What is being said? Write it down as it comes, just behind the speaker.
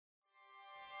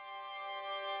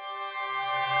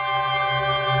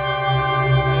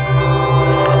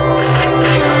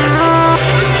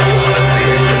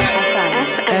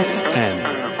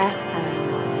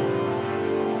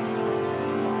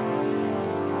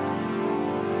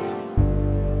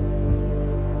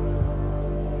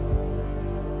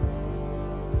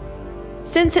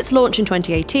Since its launch in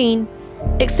 2018,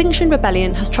 Extinction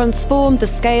Rebellion has transformed the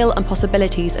scale and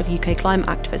possibilities of UK climate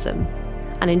activism,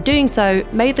 and in doing so,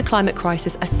 made the climate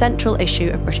crisis a central issue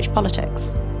of British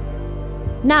politics.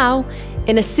 Now,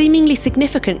 in a seemingly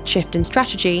significant shift in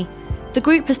strategy, the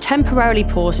group has temporarily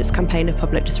paused its campaign of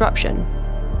public disruption.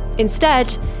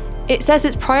 Instead, it says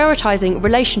it's prioritising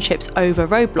relationships over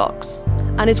roadblocks,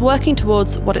 and is working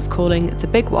towards what it's calling the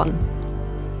big one,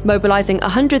 mobilising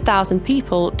 100,000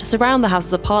 people to surround the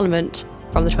Houses of Parliament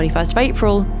from the 21st of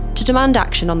April to demand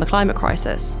action on the climate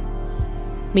crisis.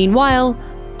 Meanwhile,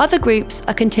 other groups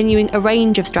are continuing a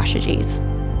range of strategies: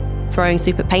 throwing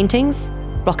soup at paintings,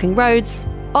 blocking roads,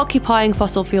 occupying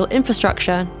fossil fuel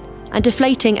infrastructure, and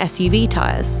deflating SUV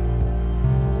tyres.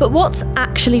 But what's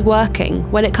actually working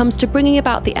when it comes to bringing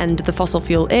about the end of the fossil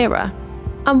fuel era?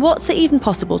 And what's it even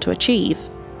possible to achieve?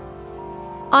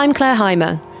 I'm Claire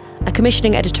Heimer, a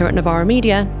commissioning editor at Novara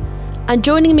Media, and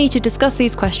joining me to discuss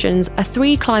these questions are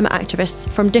three climate activists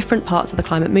from different parts of the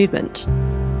climate movement.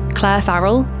 Claire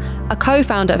Farrell, a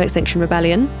co-founder of Extinction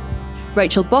Rebellion,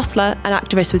 Rachel Bossler, an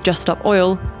activist with Just Stop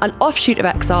Oil, an offshoot of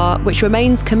XR which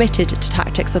remains committed to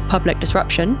tactics of public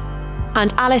disruption,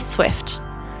 and Alice Swift,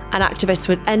 an activist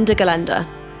with Ende Gelände,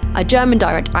 a German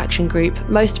direct action group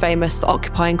most famous for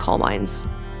occupying coal mines.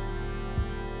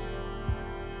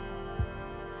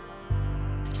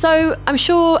 So I'm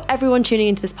sure everyone tuning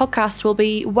into this podcast will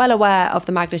be well aware of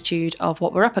the magnitude of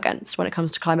what we're up against when it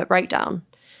comes to climate breakdown.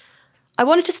 I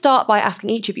wanted to start by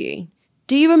asking each of you,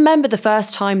 do you remember the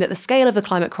first time that the scale of the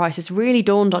climate crisis really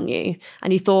dawned on you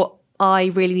and you thought, I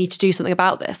really need to do something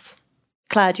about this?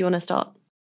 Claire, do you want to start?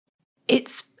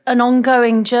 It's an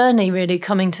ongoing journey, really,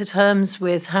 coming to terms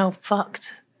with how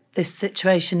fucked this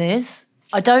situation is.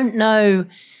 I don't know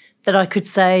that I could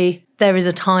say there is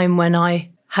a time when I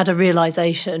had a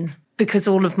realisation, because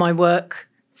all of my work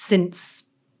since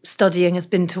studying has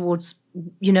been towards,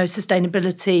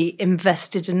 sustainability,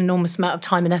 invested an enormous amount of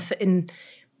time and effort in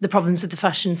the problems with the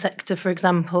fashion sector, for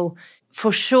example.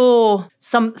 For sure,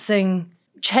 something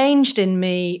changed in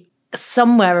me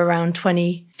somewhere around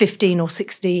 2015 or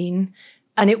 16.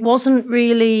 And it wasn't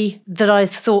really that I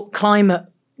thought climate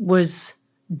was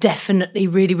definitely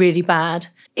really, really bad.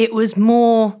 It was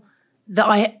more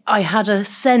that I had a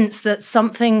sense that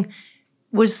something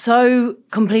was so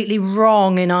completely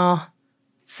wrong in our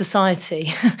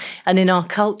society and in our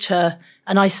culture.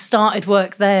 And I started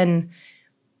work then,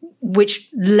 which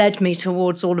led me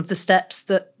towards all of the steps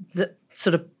that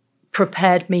sort of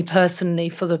prepared me personally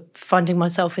for finding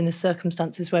myself in the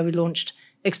circumstances where we launched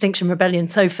Extinction Rebellion.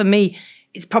 So for me,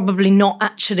 it's probably not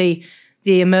actually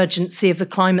the emergency of the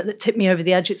climate that tipped me over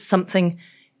the edge. It's something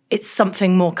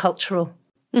more cultural.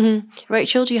 Mm-hmm.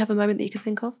 Rachel, do you have a moment that you can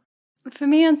think of? For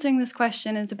me, answering this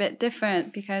question is a bit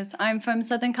different because I'm from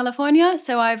Southern California,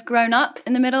 so I've grown up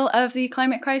in the middle of the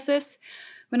climate crisis.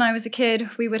 When I was a kid,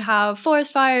 we would have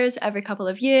forest fires every couple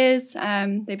of years.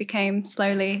 They became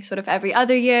slowly sort of every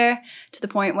other year, to the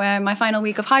point where my final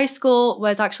week of high school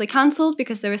was actually cancelled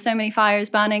because there were so many fires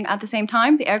burning at the same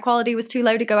time. The air quality was too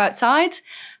low to go outside.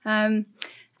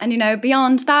 And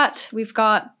beyond that, we've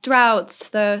got droughts,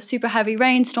 the super heavy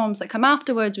rainstorms that come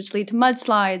afterwards, which lead to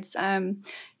mudslides.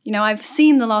 I've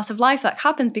seen the loss of life that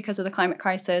happens because of the climate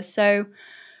crisis. So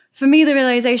for me, the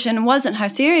realization wasn't how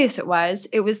serious it was.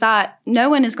 It was that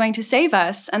no one is going to save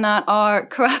us, and that our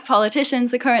corrupt politicians,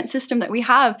 the current system that we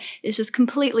have, is just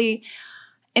completely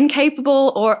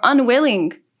incapable or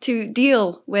unwilling to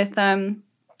deal with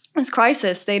this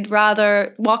crisis. They'd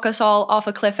rather walk us all off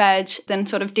a cliff edge than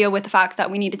sort of deal with the fact that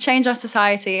we need to change our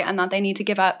society and that they need to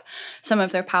give up some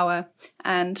of their power.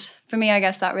 And for me, I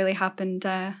guess that really happened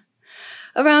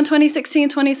around 2016,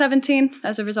 2017,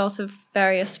 as a result of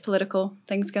various political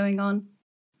things going on.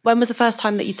 When was the first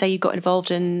time that you'd say you got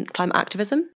involved in climate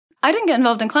activism? I didn't get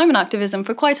involved in climate activism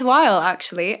for quite a while,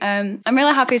 actually. I'm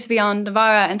really happy to be on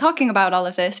Novara and talking about all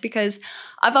of this because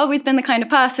I've always been the kind of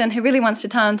person who really wants to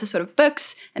turn to sort of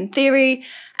books and theory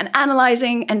and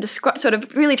analysing and sort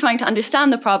of really trying to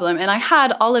understand the problem. And I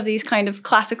had all of these kind of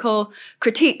classical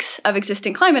critiques of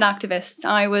existing climate activists.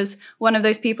 I was one of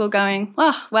those people going,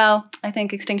 I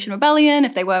think Extinction Rebellion,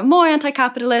 if they were more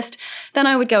anti-capitalist, then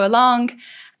I would go along.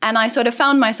 And I sort of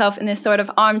found myself in this sort of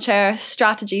armchair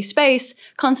strategy space,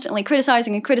 constantly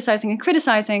criticizing and criticizing and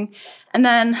criticizing. And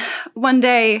then one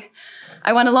day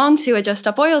I went along to a Just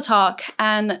Stop Oil talk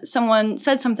and someone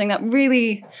said something that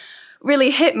really, really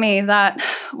hit me, that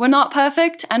we're not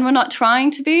perfect and we're not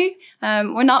trying to be.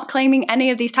 We're not claiming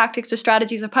any of these tactics or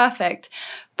strategies are perfect,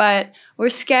 but we're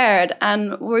scared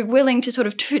and we're willing to sort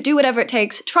of do whatever it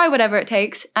takes, try whatever it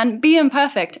takes, and be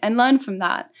imperfect and learn from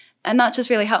that. And that just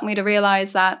really helped me to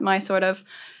realize that my sort of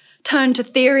turned to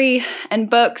theory and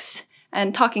books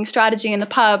and talking strategy in the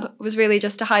pub was really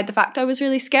just to hide the fact I was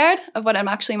really scared of what it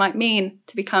actually might mean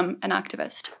to become an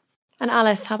activist. And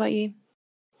Alice, how about you?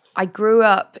 I grew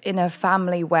up in a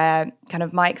family where kind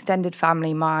of my extended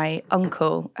family, my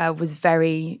uncle was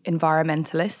very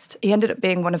environmentalist. He ended up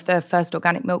being one of the first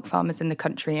organic milk farmers in the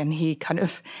country, and he kind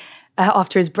of,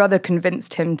 after his brother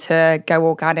convinced him to go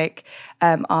organic,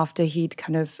 after he'd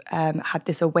kind of had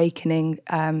this awakening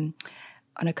on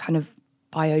a kind of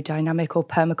biodynamic or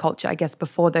permaculture, I guess,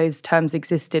 before those terms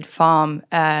existed, farm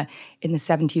in the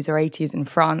 70s or 80s in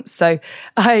France. So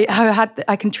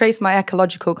I can trace my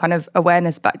ecological kind of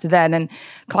awareness back to then. And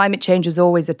climate change was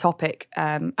always a topic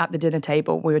at the dinner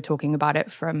table. We were talking about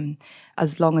it from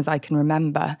as long as I can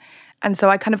remember. And so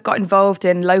I kind of got involved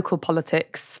in local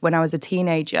politics when I was a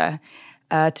teenager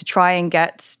to try and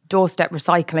get doorstep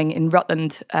recycling in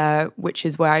Rutland, which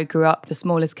is where I grew up, the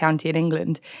smallest county in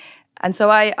England. And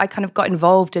so I kind of got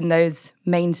involved in those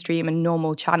mainstream and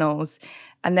normal channels.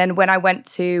 And then when I went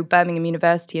to Birmingham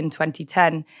University in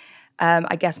 2010,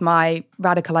 I guess my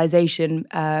radicalization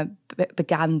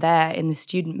began there in the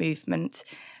student movement,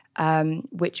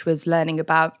 which was learning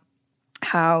about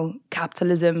how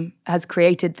capitalism has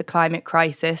created the climate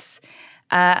crisis.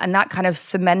 And that kind of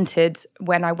cemented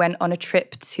when I went on a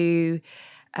trip to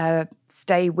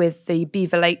stay with the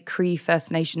Beaver Lake Cree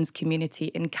First Nations community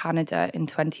in Canada in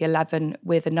 2011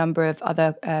 with a number of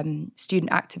other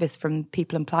student activists from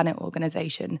People and Planet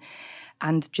organisation,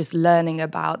 and just learning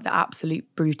about the absolute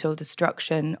brutal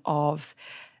destruction of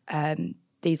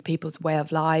these people's way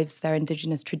of lives, their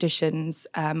Indigenous traditions,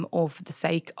 all for the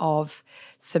sake of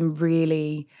some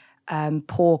really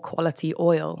poor quality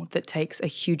oil that takes a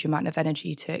huge amount of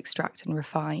energy to extract and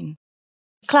refine.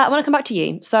 Claire, I want to come back to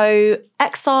you. So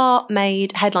XR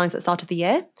made headlines at the start of the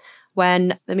year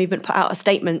when the movement put out a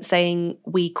statement saying,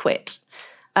 "We quit."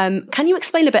 Can you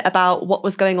explain a bit about what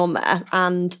was going on there,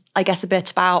 and I guess a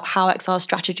bit about how XR's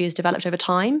strategy has developed over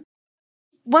time?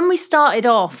 When we started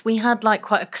off, we had like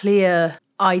quite a clear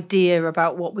idea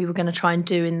about what we were going to try and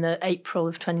do in the April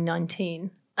of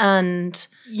 2019. And,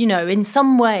 you know, in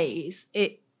some ways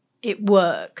it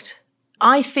worked.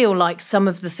 I feel like some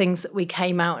of the things that we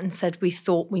came out and said we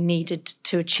thought we needed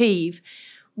to achieve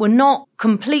were not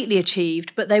completely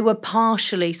achieved, but they were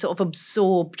partially sort of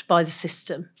absorbed by the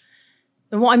system.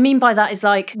 And what I mean by that is,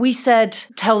 like, we said,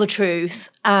 tell the truth,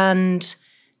 and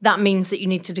that means that you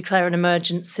need to declare an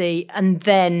emergency and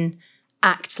then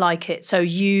act like it. So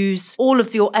use all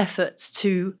of your efforts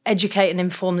to educate and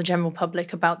inform the general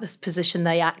public about this position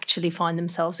they actually find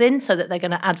themselves in, so that they're going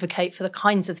to advocate for the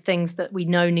kinds of things that we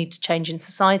know need to change in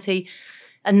society.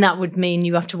 And that would mean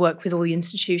you have to work with all the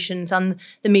institutions, and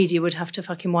the media would have to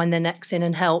fucking wind their necks in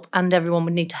and help, and everyone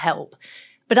would need to help.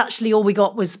 But actually all we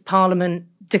got was Parliament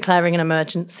declaring an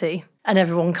emergency, and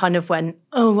everyone kind of went,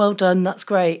 oh, well done, that's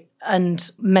great. And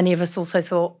many of us also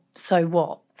thought, so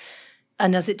what?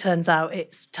 And as it turns out,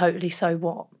 it's totally so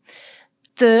what.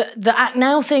 The Act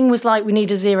Now thing was like, we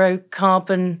need a zero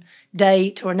carbon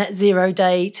date or a net zero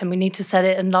date, and we need to set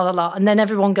it, and la la la. And then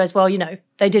everyone goes, well, you know,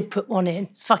 they did put one in.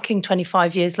 It's fucking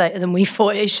 25 years later than we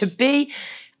thought it should be.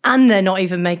 And they're not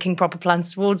even making proper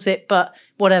plans towards it. But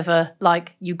whatever,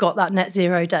 like, you got that net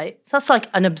zero date. So that's like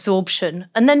an absorption.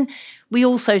 And then we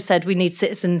also said we need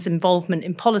citizens' involvement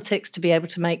in politics to be able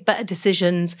to make better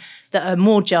decisions that are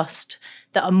more just,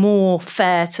 that are more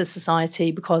fair to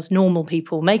society, because normal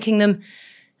people making them.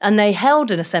 And they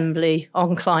held an assembly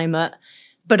on climate,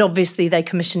 but obviously they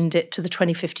commissioned it to the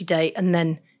 2050 date, and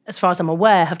then, as far as I'm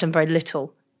aware, have done very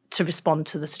little to respond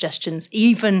to the suggestions,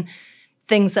 even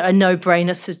things that are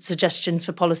no-brainer suggestions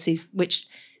for policies which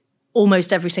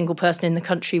almost every single person in the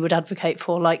country would advocate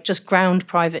for, like just ground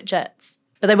private jets.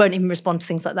 But they won't even respond to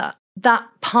things like that. That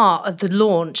part of the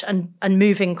launch and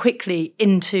moving quickly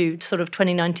into sort of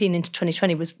 2019 into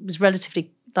 2020 was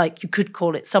relatively, like, you could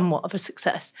call it somewhat of a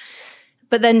success.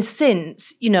 But then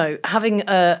since, you know, having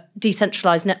a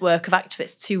decentralised network of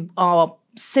activists who are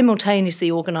simultaneously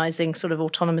organising sort of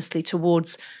autonomously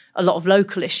towards a lot of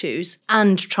local issues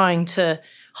and trying to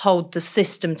hold the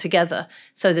system together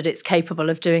so that it's capable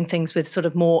of doing things with sort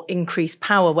of more increased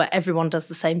power, where everyone does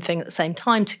the same thing at the same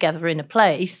time together in a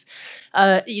place,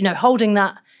 you know, holding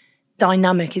that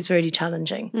dynamic is really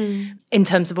challenging in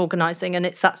terms of organising. And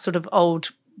it's that sort of old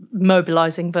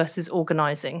mobilising versus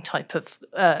organising type of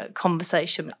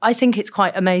conversation. I think it's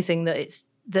quite amazing that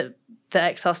that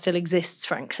XR still exists,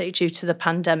 frankly, due to the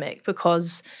pandemic,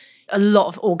 because a lot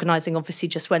of organising obviously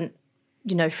just went,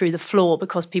 you know, through the floor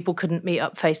because people couldn't meet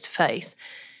up face to face.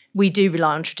 we do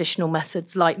rely on traditional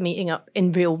methods like meeting up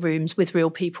in real rooms with real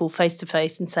people face to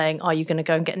face and saying, are you going to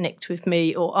go and get nicked with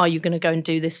me? Or are you going to go and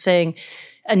do this thing?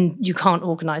 And you can't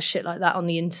organise shit like that on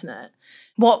the internet.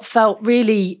 What felt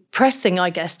really pressing, I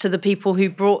guess, to the people who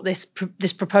brought this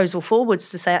proposal forwards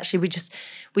to say, actually,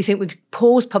 we think we could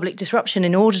pause public disruption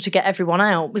in order to get everyone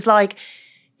out, was like,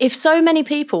 if so many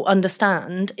people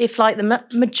understand, if like the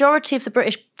majority of the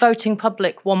British voting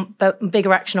public want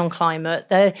bigger action on climate,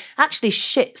 they're actually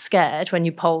shit scared when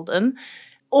you poll them,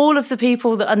 all of the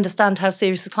people that understand how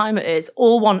serious the climate is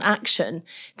all want action,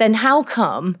 then how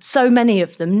come so many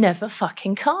of them never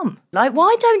fucking come? Like,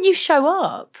 why don't you show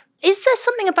up? Is there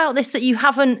something about this that you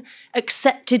haven't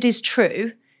accepted is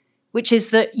true, which is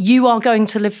that you are going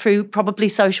to live through probably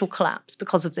social collapse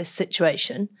because of this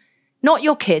situation? Not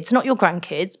your kids, not your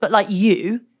grandkids, but like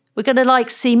you. We're going to like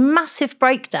see massive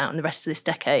breakdown the rest of this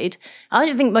decade. I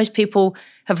don't think most people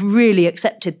have really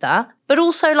accepted that. But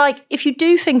also, like, if you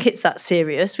do think it's that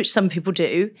serious, which some people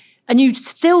do, and you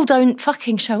still don't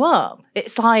fucking show up,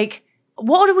 it's like,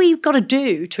 what do we got to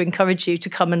do to encourage you to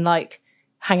come and like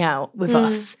hang out with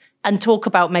us and talk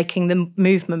about making the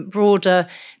movement broader,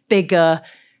 bigger,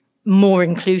 more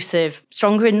inclusive,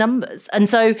 stronger in numbers? And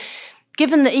so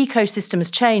given the ecosystem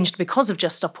has changed because of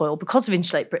Just Stop Oil, because of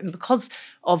Insulate Britain, because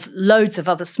of loads of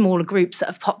other smaller groups that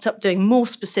have popped up doing more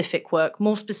specific work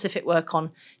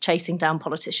on chasing down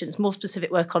politicians, more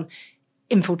specific work on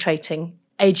infiltrating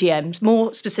AGMs,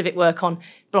 more specific work on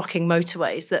blocking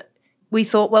motorways, that we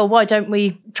thought, well, why don't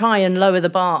we try and lower the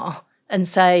bar and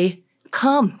say,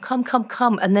 come,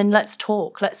 and then let's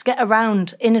talk. Let's get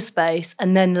around in a space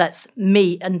and then let's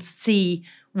meet and see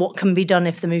what can be done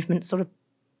if the movement sort of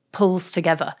pulls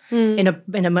together in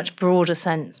a much broader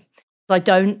sense. I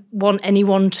don't want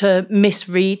anyone to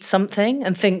misread something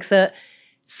and think that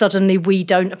suddenly we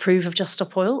don't approve of Just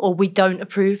Stop Oil or we don't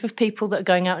approve of people that are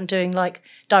going out and doing like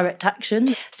direct action.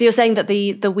 So you're saying that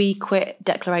the We Quit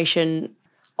declaration,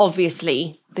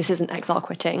 obviously this isn't XR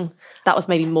quitting. That was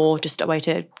maybe more just a way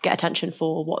to get attention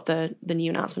for what the new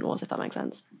announcement was, if that makes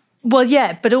sense. Well,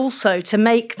 yeah, but also to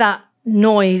make that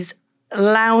noise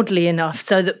loudly enough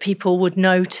so that people would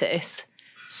notice,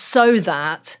 so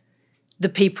that the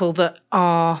people that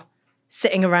are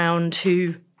sitting around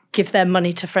who give their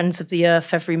money to Friends of the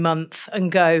Earth every month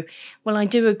and go, well, I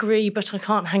do agree, but I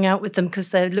can't hang out with them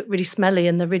because they look really smelly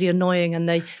and they're really annoying and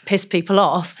they piss people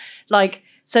off, like,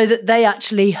 so that they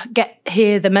actually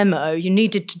hear the memo. You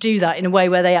needed to do that in a way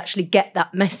where they actually get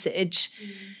that message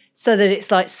so that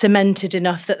it's like cemented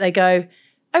enough that they go,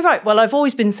 oh, right, well, I've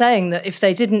always been saying that if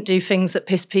they didn't do things that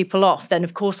piss people off, then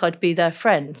of course I'd be their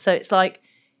friend. So it's like,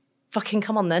 fucking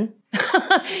come on then.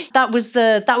 That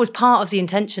was part of the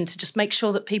intention, to just make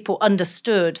sure that people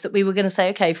understood that we were going to say,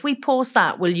 okay, if we pause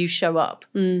that, will you show up?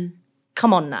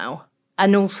 Come on now.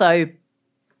 And also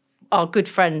our good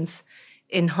friends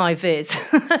in high vis,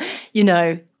 you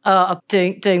know, are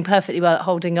doing perfectly well at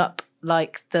holding up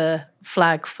like the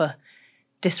flag for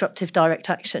disruptive direct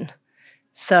action.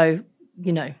 So,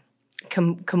 you know,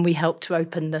 can we help to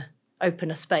open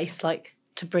a space like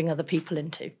to bring other people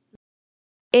into?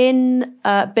 In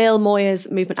Bill Moyer's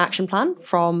Movement Action Plan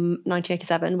from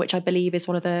 1987, which I believe is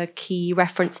one of the key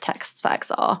reference texts for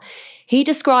XR, he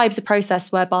describes a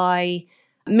process whereby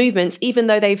movements, even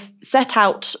though they've set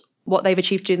out what they've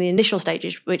achieved during the initial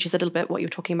stages, which is a little bit what you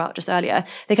were talking about just earlier,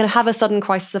 they kind of have a sudden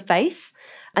crisis of faith.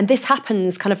 And this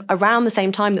happens kind of around the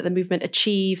same time that the movement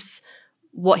achieves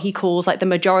what he calls like the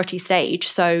majority stage.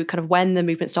 So kind of when the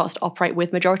movement starts to operate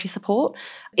with majority support.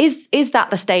 Is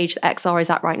that the stage that XR is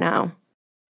at right now?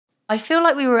 I feel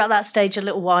like we were at that stage a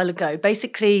little while ago.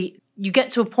 Basically, you get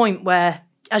to a point where,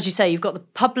 as you say, you've got the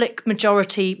public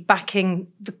majority backing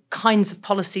the kinds of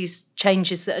policies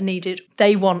changes that are needed.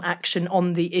 They want action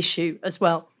on the issue as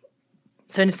well.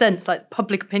 So in a sense, like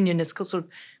public opinion is sort of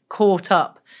caught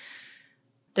up.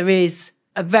 There is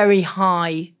a very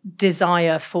high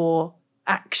desire for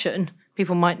action.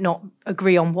 People might not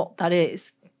agree on what that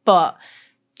is, but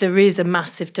there is a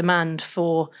massive demand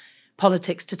for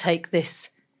politics to take this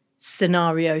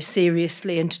scenario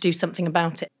seriously and to do something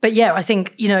about it. But yeah, I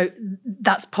think, you know,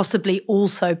 that's possibly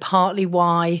also partly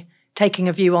why taking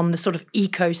a view on the sort of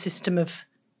ecosystem of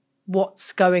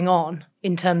what's going on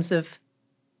in terms of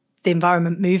the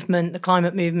environment movement, the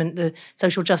climate movement, the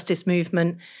social justice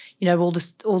movement, you know, all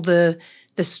the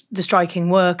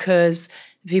striking workers,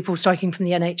 the people striking from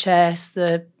the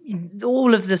NHS,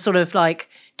 all of the sort of like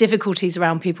difficulties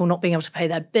around people not being able to pay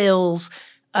their bills.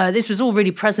 This was all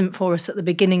really present for us at the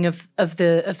beginning of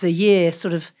the year,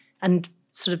 sort of, and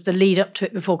sort of the lead up to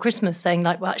it before Christmas, saying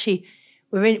like, well, actually,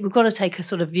 we've got to take a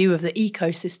sort of view of the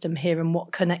ecosystem here and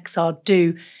what can XR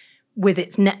do with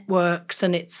its networks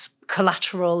and its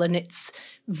collateral and its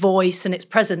voice and its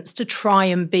presence to try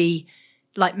and be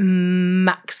like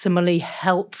maximally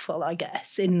helpful, I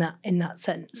guess, in that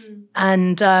sense.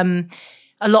 And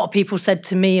a lot of people said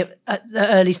to me at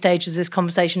the early stages of this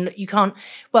conversation, look, you can't,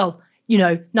 well, you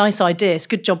know, nice idea, it's a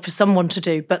good job for someone to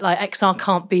do, but like XR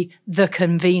can't be the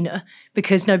convener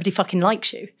because nobody fucking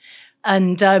likes you.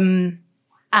 And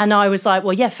I was like,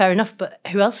 well, yeah, fair enough, but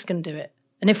who else is going to do it?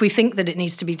 And if we think that it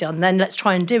needs to be done, then let's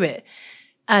try and do it.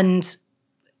 And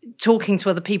talking to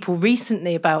other people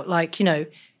recently about, like, you know,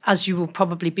 as you will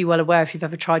probably be well aware if you've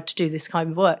ever tried to do this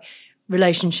kind of work,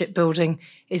 relationship building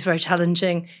is very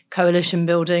challenging, coalition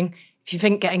building. If you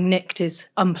think getting nicked is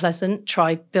unpleasant,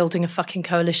 try building a fucking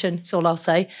coalition, that's all I'll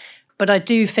say. But I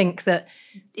do think that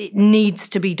it needs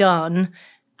to be done,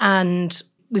 and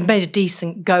we've made a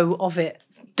decent go of it.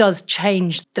 It does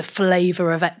change the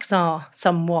flavour of XR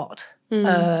somewhat.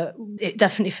 It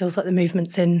definitely feels like the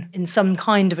movement's in some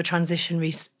kind of a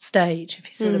transitionary stage, if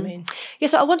you see what I mean. Yeah,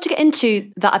 so I want to get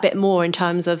into that a bit more in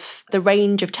terms of the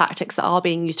range of tactics that are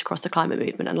being used across the climate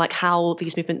movement and like how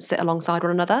these movements sit alongside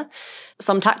one another.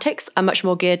 Some tactics are much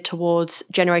more geared towards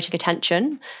generating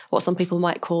attention, what some people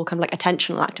might call kind of like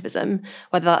attentional activism,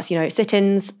 whether that's, you know,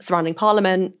 sit-ins surrounding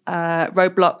Parliament,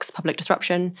 roadblocks, public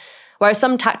disruption. Whereas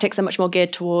some tactics are much more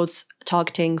geared towards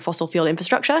targeting fossil fuel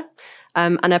infrastructure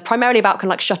and are primarily about kind of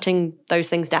like shutting those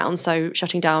things down, so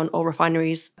shutting down oil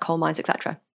refineries, coal mines,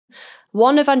 etc.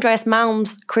 One of Andreas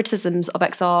Malm's criticisms of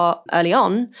XR early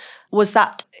on was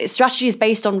that its strategy is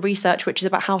based on research which is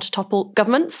about how to topple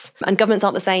governments, and governments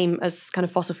aren't the same as kind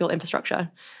of fossil fuel infrastructure.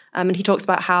 And he talks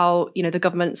about how, you know, the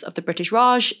governments of the British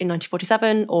Raj in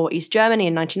 1947 or East Germany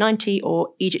in 1990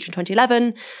 or Egypt in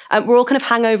 2011 were all kind of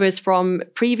hangovers from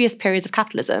previous periods of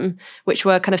capitalism, which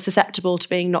were kind of susceptible to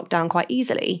being knocked down quite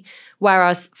easily,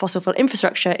 whereas fossil fuel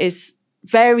infrastructure is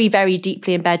very, very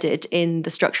deeply embedded in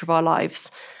the structure of our lives.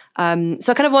 So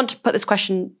I kind of want to put this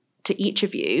question to each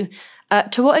of you.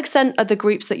 To what extent are the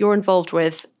groups that you're involved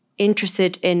with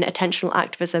interested in attentional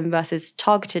activism versus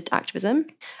targeted activism?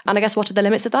 And I guess what are the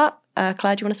limits of that?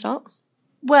 Claire, do you want to start?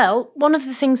 Well, one of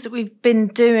the things that we've been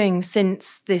doing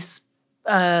since this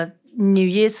New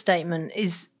Year's statement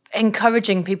is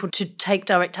encouraging people to take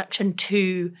direct action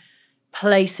to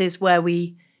places where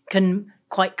we can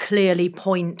quite clearly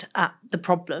point at the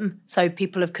problem. So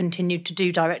people have continued to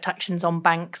do direct actions on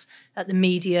banks, at the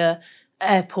media,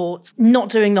 airports, not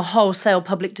doing the wholesale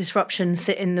public disruption,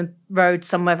 sit in the road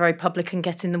somewhere very public and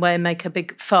get in the way and make a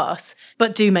big fuss,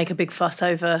 but do make a big fuss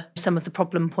over some of the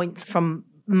problem points, from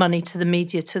money to the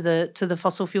media to the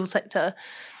fossil fuel sector.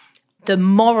 The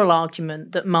moral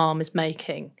argument that Malm is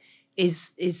making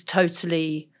is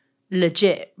totally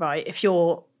legit, right? If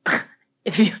you're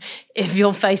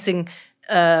facing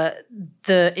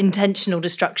the intentional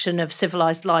destruction of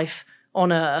civilized life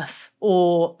on Earth,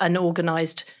 or an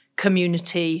organised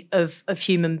community of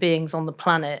human beings on the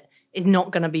planet, is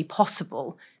not going to be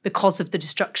possible because of the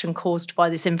destruction caused by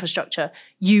this infrastructure,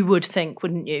 you would think,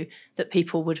 wouldn't you, that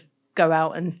people would go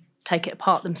out and take it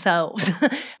apart themselves.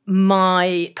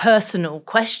 My personal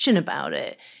question about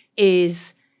it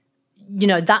is, you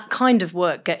know, that kind of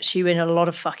work gets you in a lot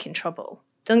of fucking trouble.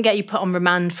 Doesn't get you put on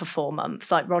remand for 4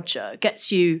 months like Roger. It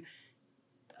gets you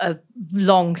a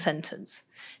long sentence.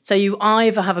 So you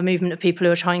either have a movement of people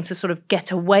who are trying to sort of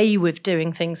get away with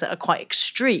doing things that are quite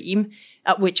extreme,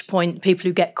 at which point people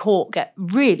who get caught get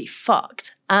really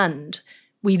fucked, and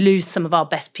we lose some of our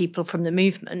best people from the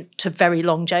movement to very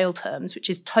long jail terms, which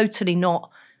is totally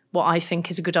not what I think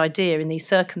is a good idea in these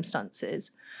circumstances.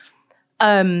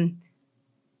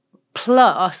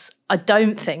 Plus, I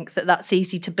don't think that that's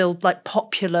easy to build like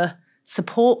popular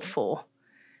support for.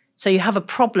 So you have a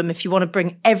problem if you want to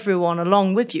bring everyone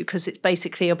along with you, because it's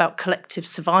basically about collective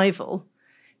survival.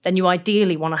 Then you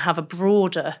ideally want to have a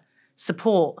broader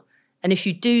support. And if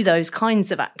you do those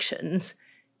kinds of actions,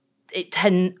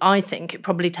 I think it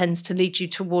probably tends to lead you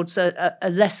towards a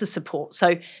lesser support.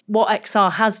 So what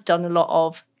XR has done a lot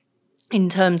of in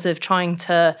terms of trying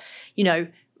to, you know,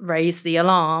 raise the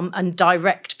alarm and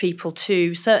direct people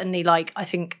to, certainly, like, I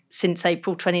think since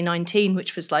April 2019,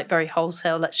 which was like very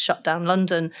wholesale, let's shut down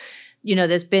London, you know,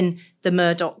 there's been the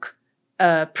Murdoch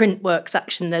Printworks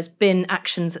action, there's been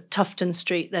actions at Tufton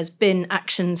Street, there's been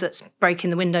actions at breaking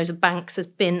the windows of banks, there's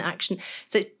been action.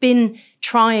 So it's been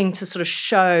trying to sort of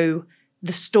show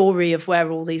the story of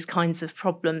where all these kinds of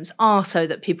problems are, so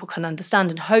that people can understand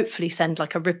and hopefully send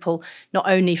like a ripple, not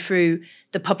only through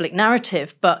the public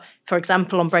narrative, but, for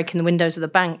example, on breaking the windows of the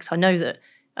banks. I know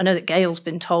that Gail's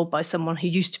been told by someone who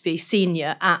used to be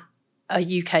senior at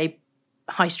a UK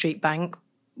high street bank,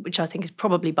 which I think is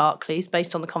probably Barclays,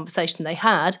 based on the conversation they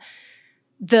had,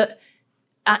 that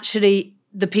actually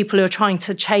the people who are trying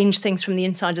to change things from the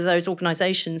inside of those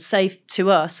organisations say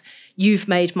to us, you've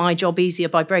made my job easier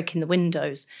by breaking the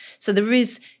windows. So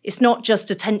it's not just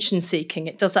attention seeking,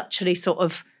 it does actually sort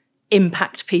of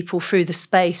impact people through the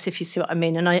space, if you see what I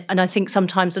mean. And I think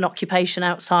sometimes an occupation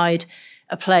outside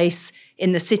a place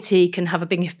in the city can have a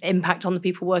big impact on the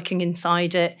people working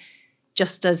inside it,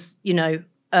 just as,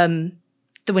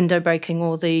 the window breaking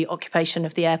or the occupation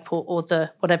of the airport or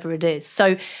the whatever it is.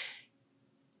 So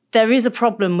there is a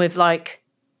problem with,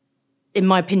 in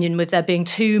my opinion, with there being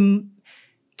too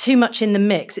much in the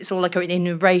mix. It's all like in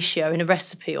a ratio, in a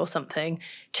recipe or something.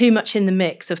 Too much in the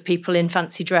mix of people in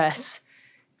fancy dress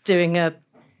doing a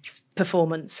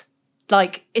performance.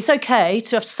 It's okay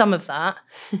to have some of that,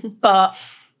 but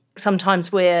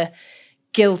sometimes we're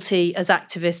guilty as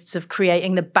activists of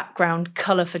creating the background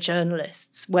colour for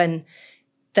journalists when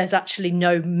there's actually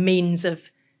no means of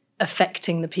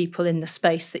affecting the people in the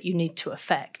space that you need to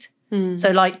affect.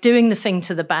 So doing the thing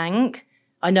to the bank,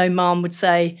 I know Mom would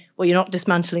say, well, you're not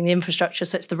dismantling the infrastructure,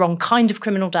 so it's the wrong kind of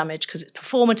criminal damage because it's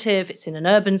performative, it's in an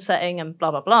urban setting and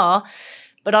blah, blah, blah.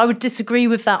 But I would disagree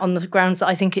with that on the grounds that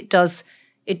I think it does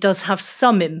have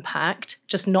some impact,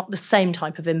 just not the same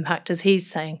type of impact as he's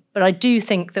saying. But I do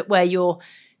think that where you're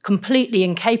completely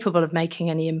incapable of making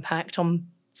any impact on,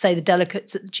 say, the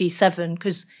delegates at the G7,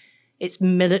 because it's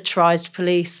militarised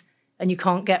police and you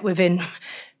can't get within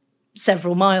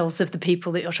several miles of the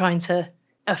people that you're trying to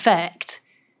affect,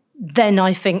 then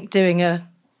I think doing a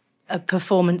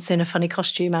performance in a funny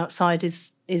costume outside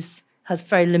has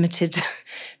very limited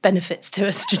benefits to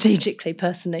us strategically,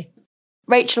 personally.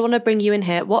 Rachel, I want to bring you in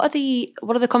here. What are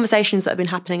the conversations that have been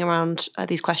happening around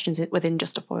these questions within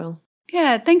Just Stop Oil?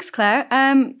 Yeah, thanks, Claire.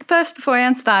 First, before I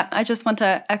answer that, I just want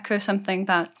to echo something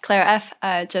that Claire F.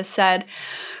 Just said,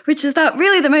 which is that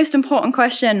really the most important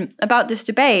question about this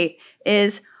debate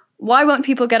is, why won't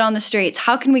people get on the streets?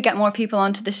 How can we get more people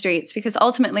onto the streets? Because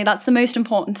ultimately, that's the most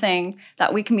important thing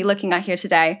that we can be looking at here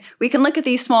today. We can look at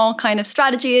these small kind of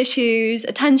strategy issues,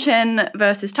 attention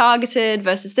versus targeted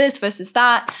versus this versus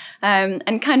that,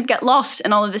 and kind of get lost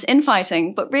in all of this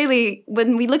infighting. But really,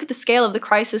 when we look at the scale of the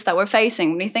crisis that we're facing,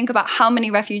 when we think about how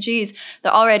many refugees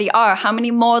there already are, how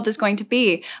many more there's going to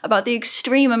be, about the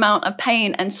extreme amount of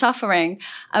pain and suffering,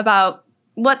 about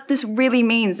what this really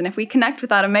means, and if we connect with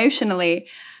that emotionally,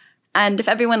 and if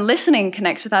everyone listening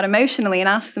connects with that emotionally and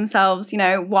asks themselves,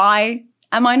 why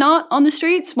am I not on the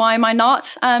streets? Why am I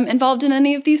not involved in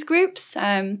any of these groups?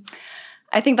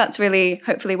 I think that's really,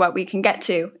 hopefully, what we can get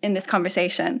to in this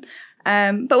conversation.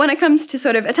 But when it comes to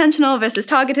sort of attentional versus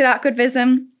targeted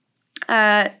activism,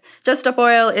 Just Stop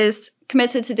Oil is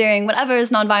committed to doing whatever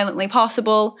is non-violently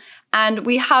possible. And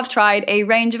we have tried a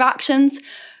range of actions.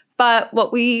 But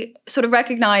what we sort of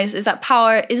recognize is that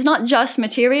power is not just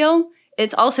material,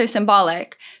 it's also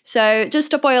symbolic. So Just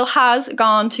Stop Oil has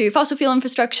gone to fossil fuel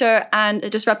infrastructure and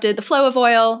it disrupted the flow of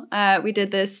oil. We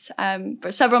did this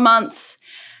for several months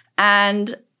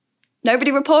and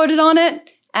nobody reported on it.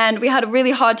 And we had a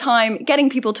really hard time getting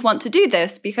people to want to do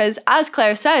this because, as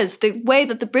Claire says, the way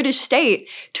that the British state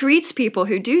treats people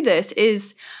who do this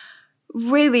is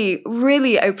really,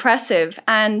 really oppressive.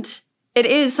 And it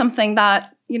is something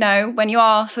that, when you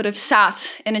are sort of sat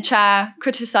in a chair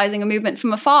criticizing a movement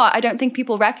from afar, I don't think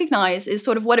people recognize is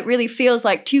sort of what it really feels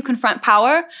like to confront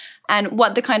power and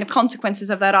what the kind of consequences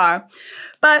of that are.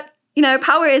 But,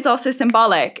 power is also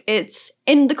symbolic. It's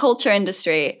in the culture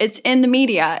industry, it's in the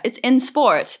media, it's in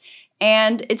sport,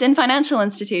 and it's in financial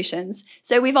institutions.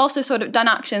 So we've also sort of done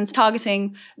actions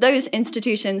targeting those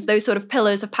institutions, those sort of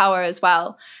pillars of power as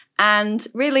well. And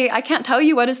really, I can't tell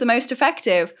you what is the most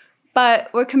effective, but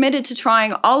we're committed to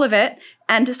trying all of it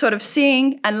and to sort of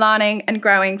seeing and learning and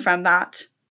growing from that.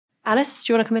 Alice,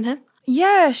 do you want to come in here?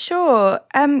 Yeah, sure.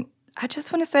 I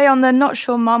just want to say on the not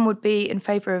sure Mum would be in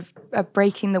favour of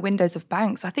breaking the windows of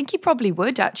banks. I think he probably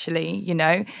would actually,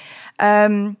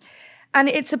 And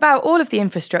it's about all of the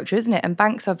infrastructure, isn't it? And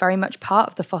banks are very much part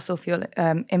of the fossil fuel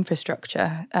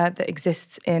infrastructure that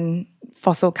exists in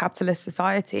fossil capitalist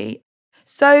society.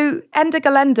 So Enda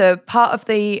Galenda, part of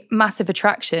the massive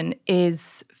attraction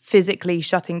is physically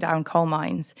shutting down coal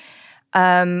mines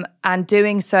and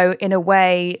doing so in a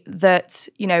way that,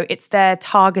 it's there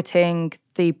targeting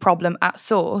the problem at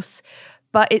source,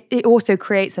 but it also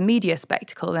creates a media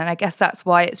spectacle. And I guess that's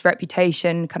why its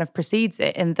reputation kind of precedes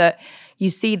it, in that you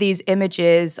see these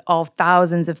images of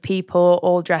thousands of people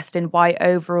all dressed in white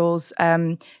overalls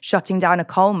shutting down a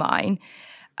coal mine.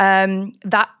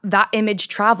 That image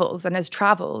travels and has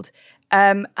travelled.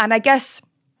 And I guess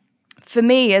for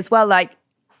me as well,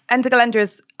 Enda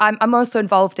Galender I'm also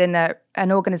involved in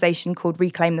an organisation called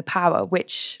Reclaim the Power,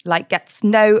 which gets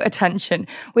no attention.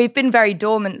 We've been very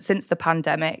dormant since the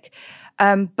pandemic.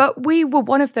 But we were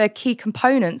one of the key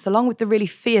components, along with the really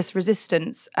fierce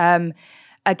resistance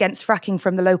against fracking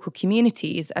from the local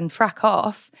communities and frack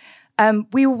off.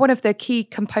 We were one of the key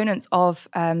components of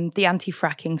the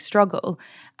anti-fracking struggle,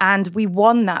 and we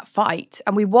won that fight.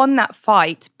 And we won that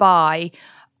fight by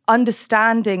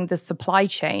understanding the supply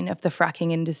chain of the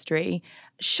fracking industry,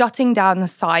 shutting down the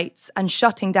sites and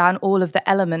shutting down all of the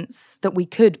elements that we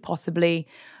could possibly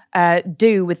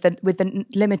do with the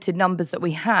limited numbers that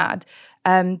we had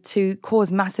to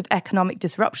cause massive economic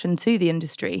disruption to the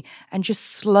industry and just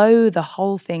slow the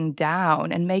whole thing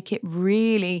down and make it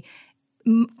really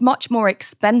much more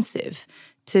expensive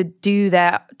to do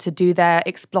their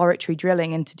exploratory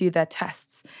drilling and to do their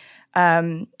tests,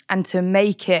 and to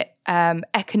make it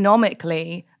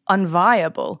economically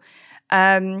unviable.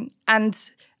 And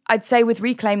I'd say with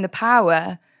Reclaim the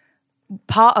Power,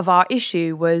 part of our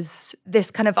issue was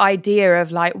this kind of idea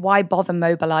of why bother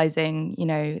mobilizing,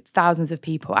 thousands of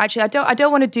people? Actually, I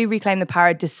don't want to do Reclaim the Power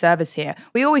a disservice here.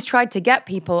 We always tried to get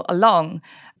people along,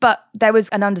 but there was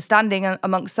an understanding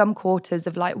amongst some quarters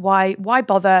of why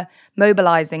bother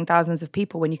mobilizing thousands of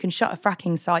people when you can shut a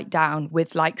fracking site down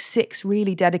with 6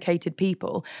 really dedicated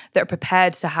people that are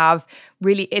prepared to have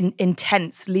really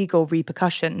intense legal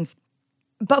repercussions.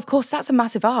 But of course, that's a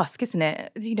massive ask, isn't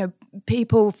it?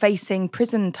 People facing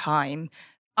prison time.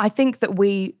 I think that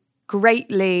we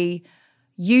greatly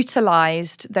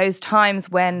utilised those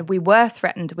times when we were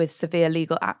threatened with severe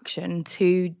legal action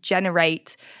to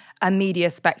generate a media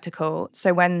spectacle.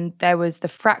 So when there was the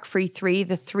Frack Free 3,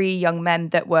 the 3 young men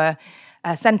that were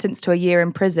sentenced to a year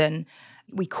in prison,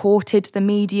 we courted the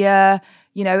media.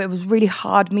 It was really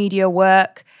hard media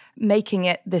work, making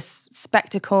it this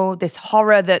spectacle, this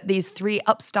horror that these 3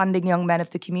 upstanding young men of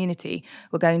the community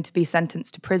were going to be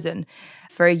sentenced to prison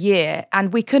for a year.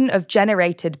 And we couldn't have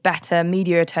generated better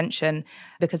media attention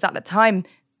because at the time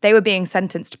they were being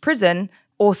sentenced to prison.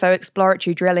 Also,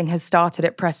 exploratory drilling has started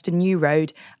at Preston New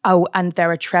Road. Oh, and there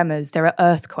are tremors, there are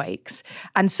earthquakes.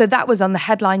 And so that was on the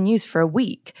headline news for a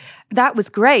week. That was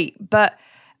great, but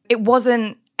it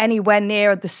wasn't anywhere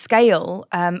near the scale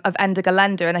of Enda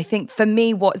Galender. And I think for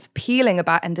me, what's appealing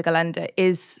about Enda Galender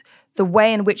is the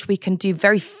way in which we can do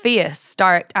very fierce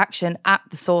direct action at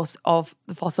the source of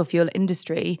the fossil fuel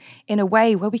industry in a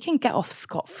way where we can get off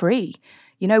scot-free.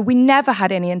 We never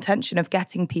had any intention of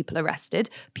getting people arrested.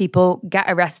 People get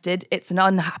arrested. It's an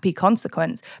unhappy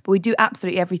consequence. But we do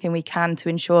absolutely everything we can to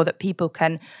ensure that people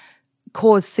can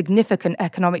cause significant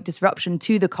economic disruption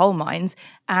to the coal mines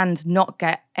and not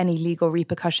get any legal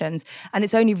repercussions. And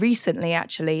it's only recently,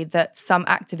 actually, that some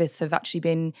activists have actually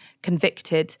been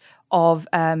convicted of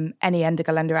any Enda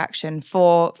Galender action.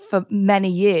 For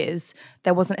many years,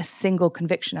 there wasn't a single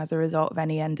conviction as a result of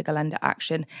any Enda Galender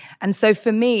action. And so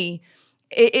for me,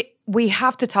 we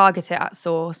have to target it at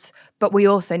source, but we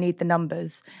also need the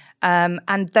numbers.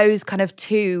 And those kind of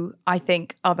 2, I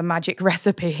think, are the magic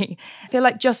recipe. I feel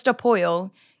like Just Stop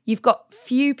Oil, you've got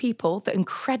few people that are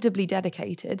incredibly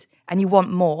dedicated and you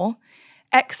want more.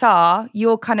 XR,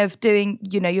 you're kind of doing,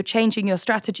 you're changing your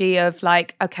strategy of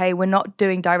okay, we're not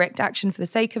doing direct action for the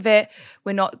sake of it.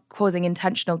 We're not causing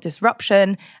intentional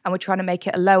disruption and we're trying to make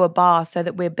it a lower bar so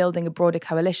that we're building a broader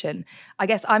coalition. I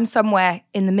guess I'm somewhere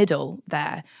in the middle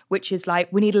there, which is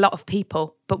we need a lot of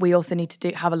people, but we also need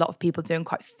to have a lot of people doing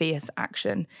quite fierce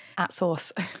action at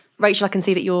source. Rachel, I can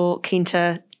see that you're keen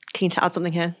to add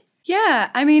something here. Yeah,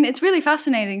 I mean, it's really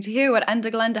fascinating to hear what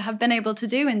Enda Galender have been able to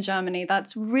do in Germany.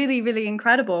 That's really, really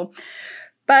incredible.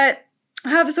 But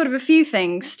I have sort of a few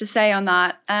things to say on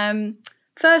that.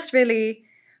 First, really,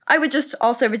 I would just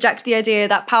also reject the idea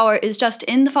that power is just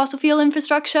in the fossil fuel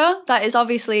infrastructure. That is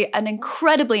obviously an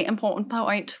incredibly important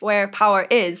point where power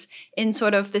is in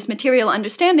sort of this material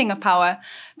understanding of power.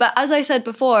 But as I said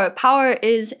before, power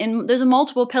there's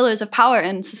multiple pillars of power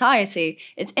in society.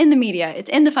 It's in the media, it's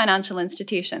in the financial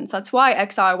institutions. That's why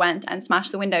XR went and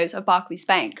smashed the windows of Barclays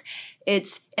Bank.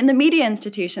 It's in the media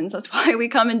institutions. That's why we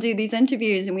come and do these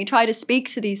interviews and we try to speak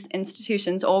to these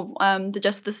institutions, or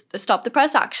the Stop the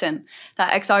Press action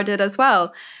that XR did as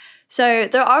well. So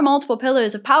there are multiple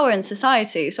pillars of power in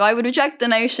society. So I would reject the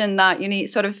notion that you need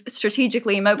sort of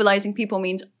strategically mobilizing people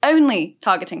means only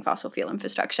targeting fossil fuel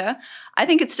infrastructure. I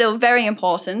think it's still very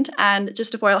important, and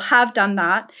Just Stop Oil have done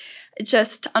that. It's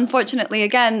just, unfortunately,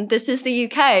 again, this is the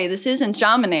UK. This isn't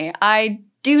Germany. I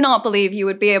do not believe you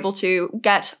would be able to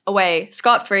get away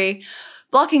scot-free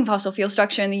blocking fossil fuel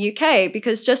structure in the UK,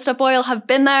 because Just Stop Oil have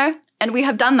been there and we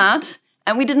have done that.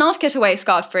 And we did not get away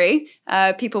scot-free.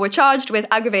 People were charged with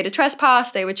aggravated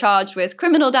trespass. They were charged with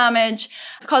criminal damage,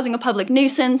 causing a public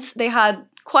nuisance. They had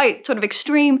quite sort of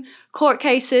extreme court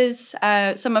cases.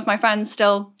 Some of my friends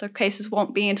still, their cases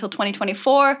won't be until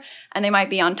 2024, and they might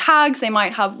be on tags. They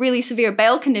might have really severe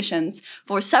bail conditions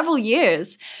for several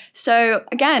years. So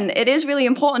again, it is really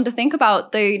important to think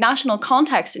about the national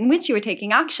context in which you are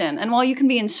taking action. And while you can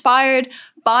be inspired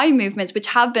by movements which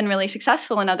have been really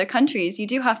successful in other countries, you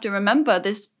do have to remember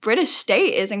this British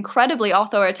state is incredibly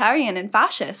authoritarian and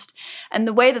fascist, and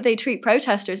the way that they treat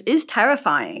protesters is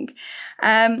terrifying.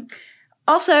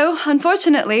 Also,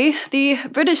 unfortunately, the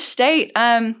British state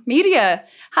media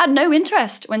had no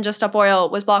interest when Just Stop Oil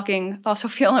was blocking fossil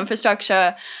fuel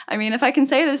infrastructure. I mean, if I can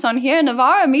say this on here,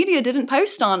 Novara media didn't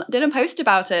post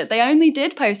about it. They only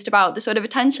did post about the sort of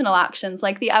attentional actions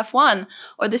like the F1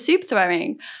 or the soup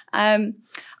throwing.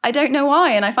 I don't know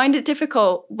why, and I find it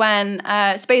difficult when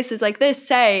spaces like this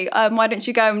say, why don't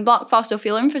you go and block fossil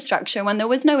fuel infrastructure, when there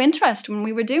was no interest when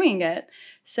we were doing it.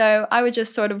 So I would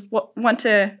just sort of want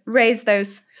to raise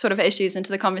those sort of issues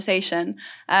into the conversation,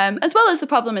 as well as the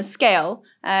problem of scale,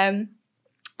 in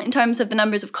terms of the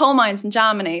numbers of coal mines in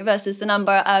Germany versus the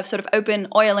number of sort of open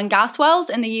oil and gas wells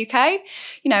in the UK.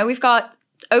 You know, we've got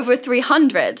over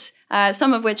 300,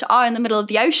 some of which are in the middle of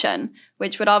the ocean,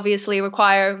 which would obviously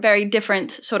require very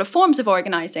different sort of forms of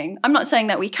organizing. I'm not saying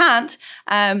that we can't,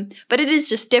 but it is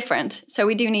just different. So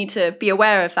we do need to be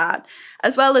aware of that,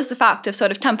 as well as the fact of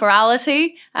sort of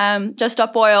temporality. Just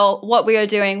Stop Oil, what we are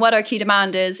doing, what our key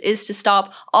demand is to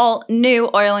stop all new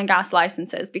oil and gas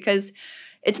licenses, because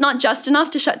it's not just enough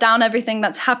to shut down everything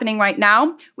that's happening right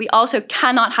now. We also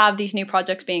cannot have these new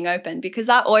projects being opened, because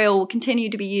that oil will continue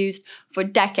to be used for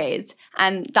decades.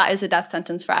 And that is a death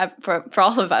sentence for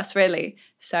all of us, really.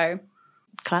 So,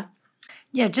 Claire?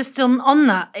 Yeah, just on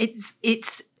that,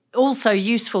 it's also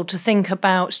useful to think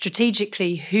about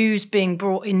strategically who's being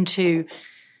brought into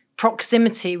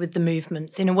proximity with the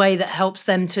movements in a way that helps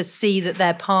them to see that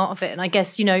they're part of it. And I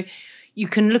guess, you know, you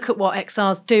can look at what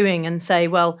XR's doing and say,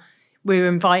 well, we're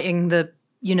inviting the,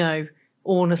 you know,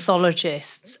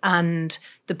 ornithologists and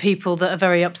the people that are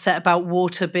very upset about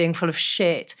water being full of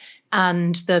shit,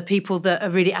 and the people that are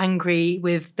really angry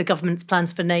with the government's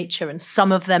plans for nature, and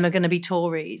some of them are going to be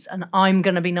Tories, and I'm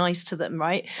going to be nice to them,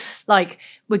 right? Like,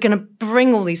 we're going to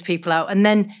bring all these people out, and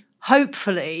then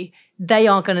hopefully they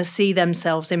are going to see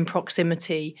themselves in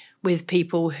proximity with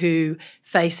people who,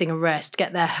 facing arrest,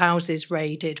 get their houses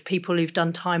raided, people who've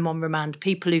done time on remand,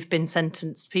 people who've been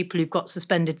sentenced, people who've got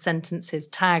suspended sentences,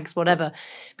 tags, whatever.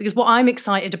 Because what I'm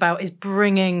excited about is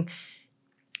bringing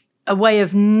a way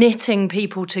of knitting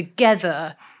people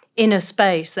together in a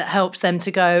space that helps them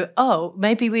to go, oh,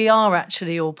 maybe we are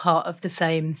actually all part of the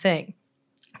same thing,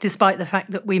 despite the fact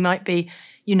that we might be,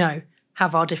 you know,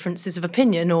 have our differences of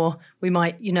opinion, or we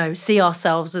might, you know, see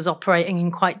ourselves as operating in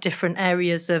quite different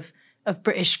areas of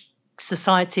British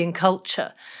society and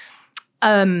culture.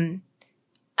 And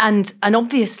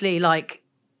obviously, like,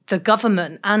 the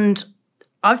government, and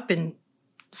I've been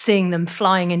seeing them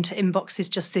flying into inboxes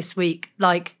just this week,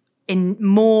 like, in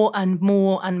more and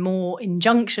more and more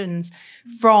injunctions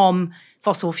from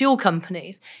fossil fuel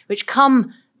companies, which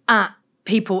come at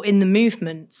people in the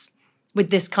movements with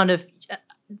this kind of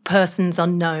persons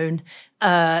unknown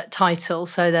title.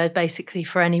 So they're basically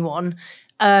for anyone.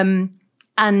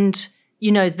 And,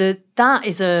 you know, that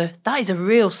is a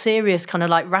real serious kind of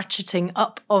like ratcheting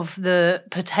up of the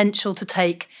potential to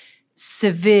take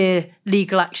severe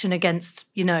legal action against,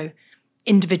 you know,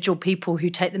 individual people who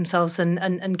take themselves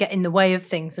and get in the way of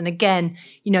things. And again,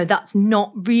 you know, that's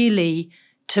not really,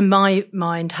 to my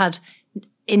mind, had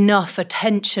enough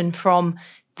attention from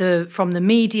the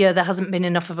media. There hasn't been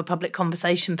enough of a public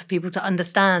conversation for people to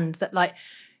understand that. Like,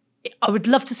 I would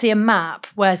love to see a map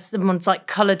where someone's like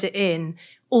coloured it in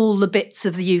all the bits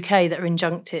of the UK that are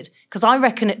injuncted, because I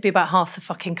reckon it'd be about half the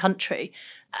fucking country.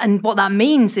 And what that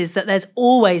means is that there's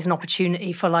always an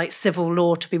opportunity for like civil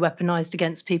law to be weaponised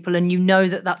against people. And you know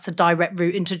that that's a direct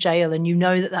route into jail, and you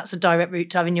know that that's a direct route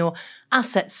to having your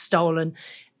assets stolen.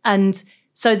 And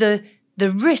so the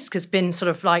risk has been sort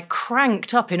of like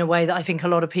cranked up in a way that I think a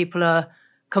lot of people are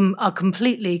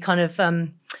completely kind of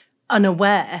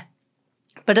unaware.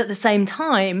 But at the same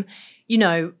time, you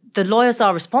know, the Lawyers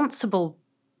Are Responsible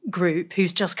group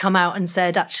who's just come out and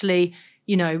said, actually,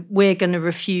 you know, we're going to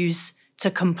refuse to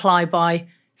comply by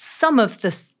some of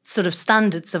the sort of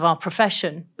standards of our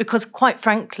profession, because quite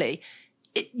frankly,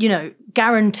 you know,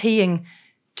 guaranteeing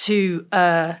to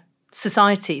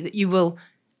society that you will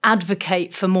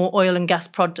advocate for more oil and gas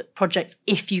projects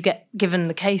if you get given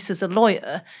the case as a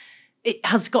lawyer, it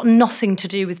has got nothing to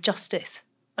do with justice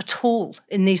at all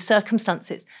in these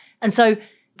circumstances. And so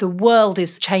the world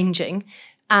is changing,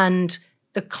 and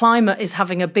the climate is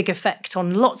having a big effect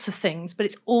on lots of things, but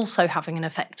it's also having an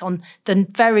effect on the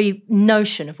very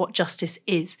notion of what justice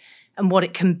is and what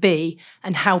it can be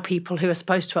and how people who are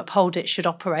supposed to uphold it should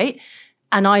operate.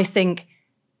 And I think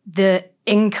the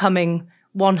incoming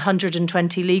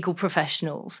 120 legal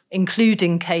professionals,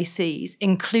 including KCs,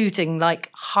 including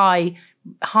like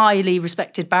highly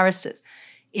respected barristers,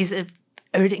 is an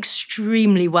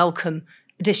extremely welcome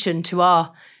addition to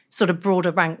our sort of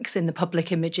broader ranks in the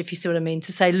public image, if you see what I mean,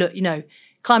 to say, look,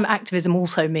 climate activism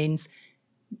also means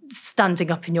standing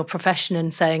up in your profession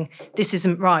and saying, this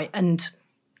isn't right, and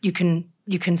you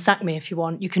can sack me if you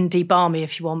want, you can debar me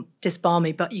if you want, disbar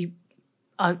me, but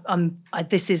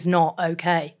this is not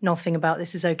okay. Nothing about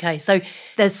this is okay. So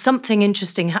there's something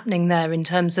interesting happening there in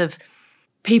terms of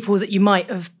people that you might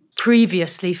have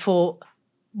previously thought,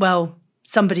 well,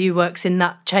 somebody who works in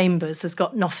that chambers has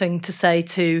got nothing to say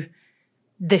to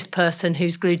this person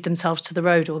who's glued themselves to the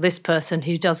road, or this person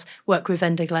who does work with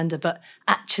Ende Gelände, but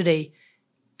actually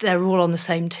they're all on the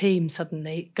same team.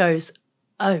 Suddenly it goes,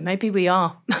 oh, maybe we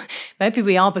are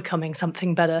becoming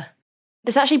something better.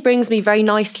 This actually brings me very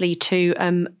nicely to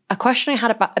a question I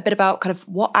had a bit about kind of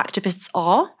what activists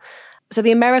are. So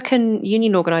the American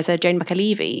union organizer, Jane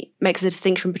McAlevey, makes a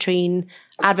distinction between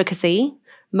advocacy,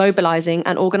 mobilizing,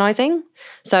 and organizing.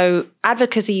 So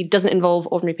advocacy doesn't involve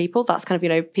ordinary people. That's kind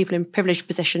of, people in privileged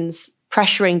positions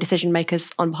pressuring decision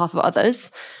makers on behalf of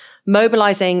others.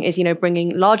 Mobilizing is,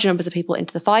 bringing larger numbers of people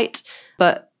into the fight,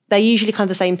 but they're usually kind of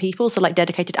the same people, so like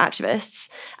dedicated activists.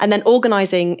 And then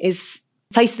organizing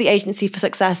places the agency for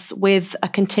success with a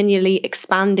continually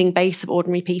expanding base of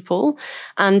ordinary people.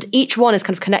 And each one is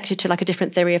kind of connected to like a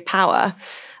different theory of power.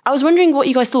 I was wondering what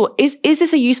you guys thought. Is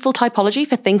this a useful typology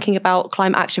for thinking about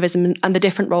climate activism and the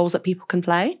different roles that people can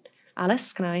play?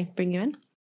 Alice, can I bring you in?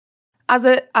 As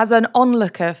an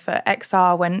onlooker for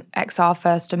XR when XR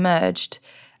first emerged,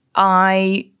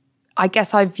 I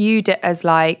guess I viewed it as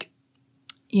like,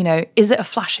 is it a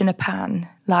flash in a pan?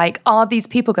 Like, are these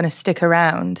people going to stick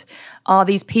around? Are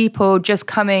these people just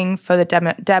coming for the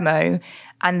demo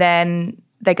and then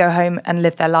they go home and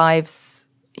live their lives,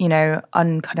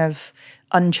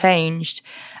 unchanged?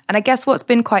 And I guess what's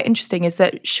been quite interesting is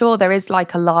that, sure, there is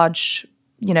like a large,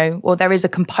 or there is a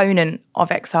component of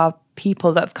XR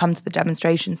people that have come to the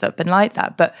demonstrations that have been like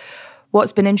that. But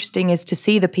what's been interesting is to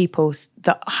see the people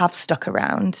that have stuck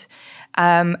around.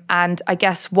 And I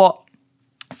guess what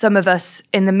some of us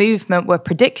in the movement were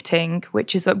predicting,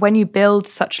 which is that when you build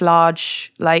such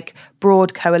large, like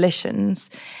broad coalitions,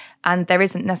 and there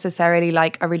isn't necessarily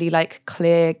like a really like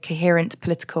clear, coherent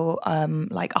political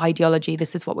like ideology,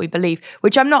 this is what we believe,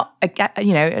 which I'm not, I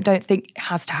don't think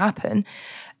has to happen.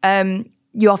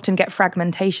 You often get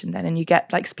fragmentation then, and you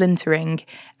get like splintering.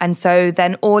 And so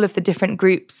then all of the different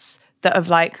groups that have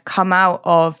like come out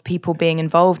of people being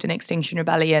involved in Extinction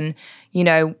Rebellion,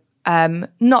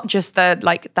 not just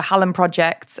the Hallam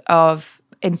projects of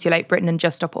Insulate Britain and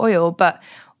Just Stop Oil, but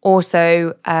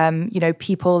also,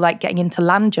 people like getting into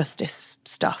land justice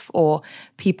stuff, or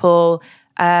people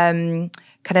kind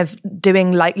of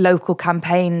doing like local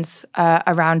campaigns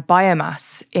around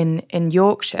biomass in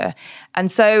Yorkshire. And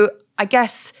so I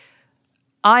guess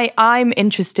I'm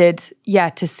interested,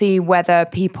 to see whether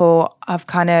people have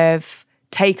kind of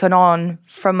taken on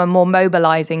from a more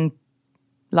mobilizing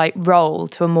like role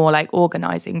to a more like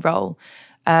organizing role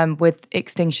with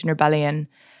Extinction Rebellion.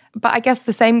 But I guess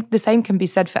the same can be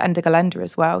said for Ende Gelände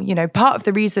as well. Part of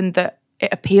the reason that it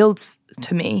appealed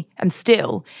to me, and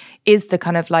still, is the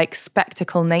kind of like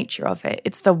spectacle nature of it.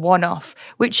 It's the one-off,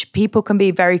 which people can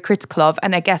be very critical of.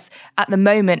 And I guess at the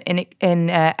moment in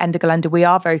Ende Gelände, we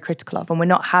are very critical of, and we're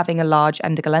not having a large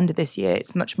Ende Gelände this year.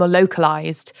 It's much more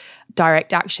localized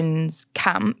direct actions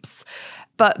camps.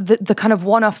 But the kind of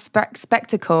one-off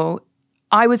spectacle,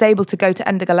 I was able to go to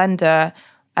Ende Gelände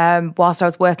whilst I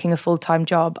was working a full-time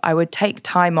job. I would take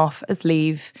time off as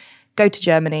leave, go to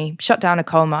Germany, shut down a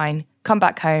coal mine, come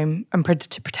back home and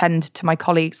pretend to my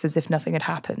colleagues as if nothing had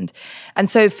happened. And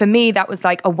so for me, that was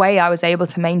like a way I was able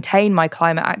to maintain my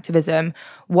climate activism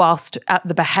whilst at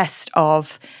the behest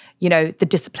of, the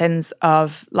disciplines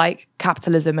of like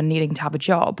capitalism and needing to have a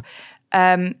job.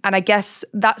 And I guess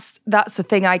that's the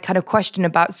thing I kind of question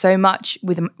about so much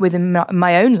within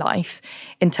my own life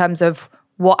in terms of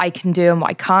what I can do and what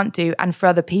I can't do. And for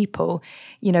other people,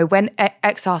 when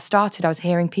XR started, I was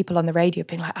hearing people on the radio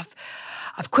being like,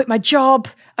 I've quit my job.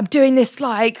 I'm doing this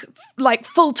like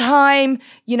full time.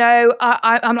 You know,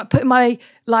 I'm like putting my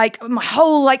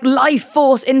whole like life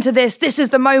force into this. This is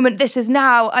the moment. This is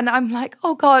now. And I'm like,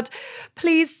 oh God,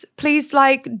 please,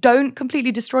 like don't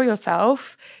completely destroy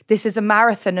yourself. This is a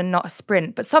marathon and not a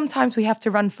sprint. But sometimes we have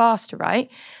to run faster, right?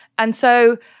 And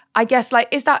so I guess like,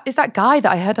 is that guy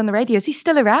that I heard on the radio, is he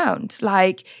still around?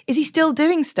 Like, is he still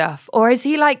doing stuff? Or is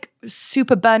he like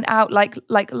super burnt out like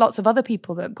lots of other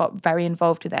people that got very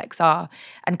involved with XR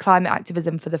and climate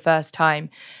activism for the first time?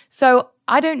 So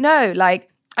I don't know. Like,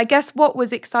 I guess what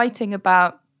was exciting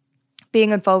about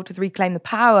being involved with Reclaim the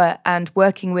Power and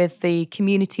working with the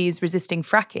communities resisting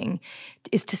fracking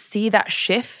is to see that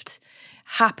shift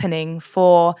happening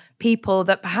for people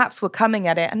that perhaps were coming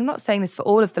at it. And I'm not saying this for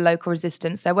all of the local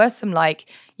resistance. There were some like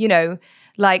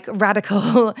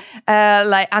radical,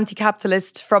 like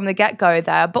anti-capitalist from the get-go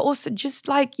there, but also just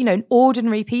like,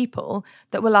 ordinary people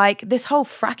that were like, this whole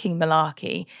fracking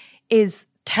malarkey is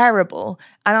terrible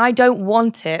and I don't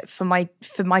want it for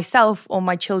myself or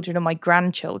my children or my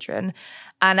grandchildren,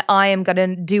 and I am going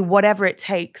to do whatever it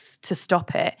takes to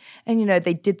stop it. And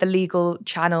they did the legal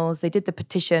channels, they did the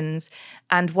petitions,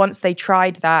 and once they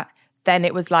tried that, then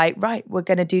it was like, right, we're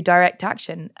going to do direct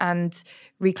action and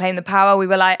Reclaim the Power. We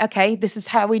were like, okay, this is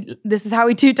how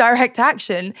we do direct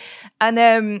action.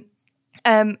 And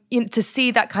to see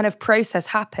that kind of process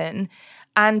happen.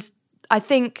 And I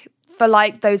think for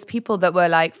like those people that were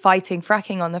like fighting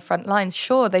fracking on the front lines,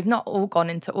 sure, they've not all gone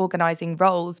into organizing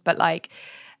roles, but like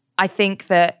I think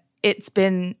that it's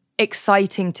been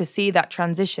exciting to see that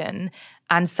transition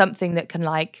and something that can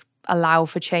like allow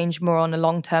for change more on a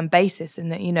long-term basis,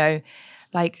 and that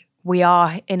like we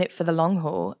are in it for the long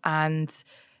haul, and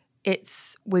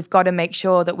we've got to make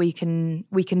sure that we can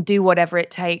do whatever it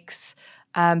takes,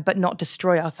 but not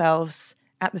destroy ourselves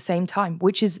at the same time,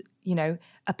 which is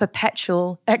a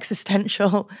perpetual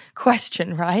existential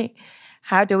question, right?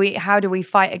 How do we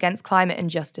fight against climate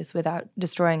injustice without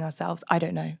destroying ourselves? I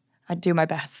don't know. I'd do my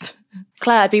best.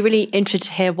 Claire, I'd be really interested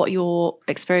to hear what your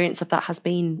experience of that has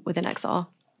been within XR.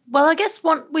 Well, I guess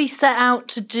what we set out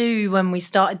to do when we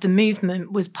started the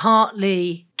movement was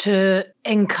partly to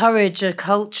encourage a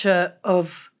culture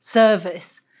of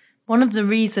service. One of the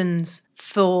reasons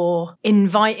for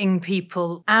inviting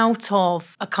people out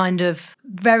of a kind of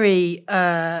very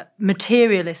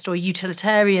materialist or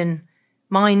utilitarian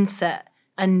mindset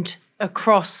and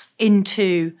across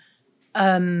into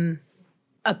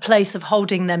a place of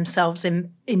holding themselves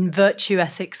in virtue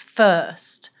ethics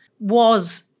first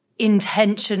was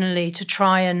intentionally to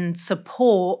try and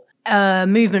support a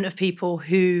movement of people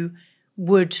who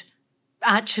would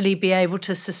actually be able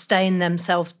to sustain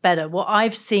themselves better. What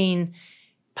I've seen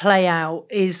play out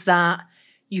is that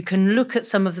you can look at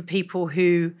some of the people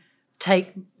who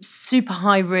take super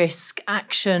high risk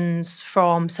actions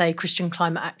from, say, Christian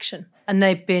Climate Action, and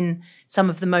they've been some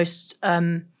of the most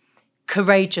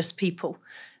courageous people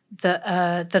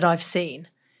that I've seen.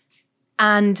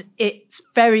 And it's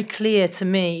very clear to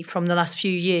me from the last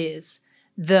few years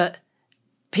that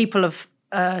people of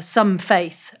some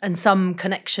faith and some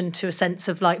connection to a sense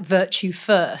of like virtue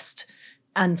first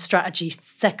and strategy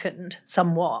second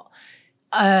somewhat,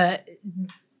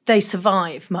 they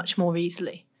survive much more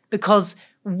easily. Because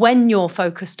when you're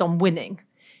focused on winning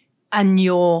and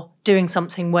you're doing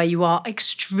something where you are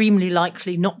extremely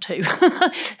likely not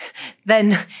to,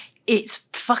 then it's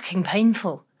fucking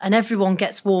painful and everyone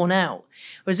gets worn out.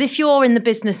 Whereas if you're in the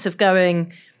business of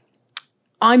going,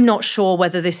 I'm not sure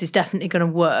whether this is definitely going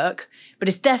to work, but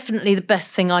it's definitely the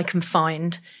best thing I can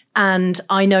find, and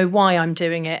I know why I'm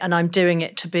doing it, and I'm doing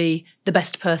it to be the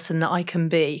best person that I can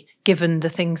be, given the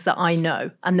things that I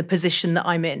know and the position that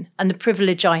I'm in and the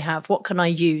privilege I have. What can I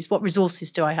use? What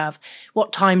resources do I have?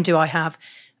 What time do I have?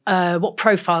 What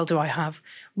profile do I have?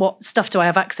 What stuff do I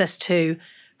have access to?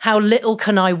 How little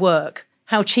can I work?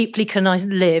 How cheaply can I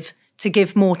live to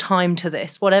give more time to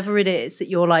this? Whatever it is that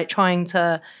you're like trying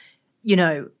to,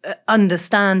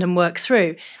 understand and work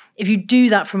through. If you do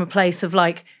that from a place of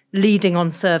like leading on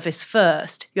service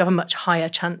first, you have a much higher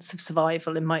chance of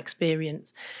survival, in my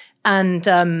experience. And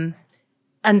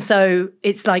so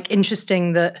it's like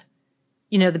interesting that,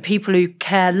 the people who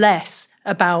care less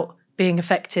about being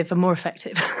effective are more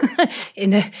effective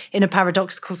in a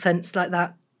paradoxical sense like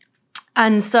that.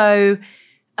 And so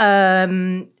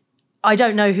I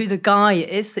don't know who the guy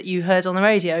is that you heard on the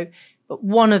radio, but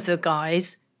one of the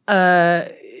guys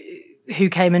who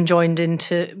came and joined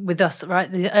with us,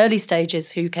 right, the early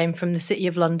stages, who came from the City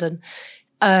of London,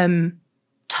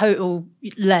 total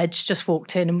ledge, just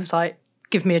walked in and was like,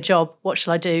 give me a job. What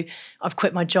shall I do? I've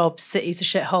quit my job. City's a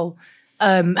shithole.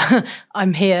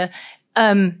 I'm here.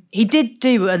 He did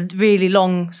do a really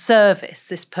long service,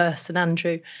 this person,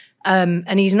 Andrew,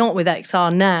 and he's not with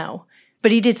XR now,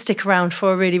 but he did stick around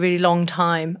for a really, really long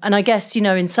time. And I guess,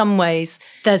 in some ways,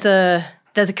 there's a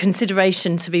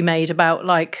consideration to be made about,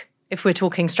 like, if we're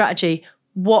talking strategy,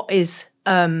 what is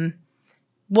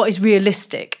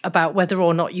realistic about whether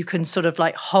or not you can sort of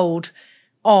like hold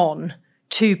on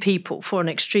to people for an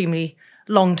extremely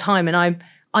long time. And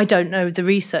I don't know the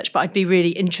research, but I'd be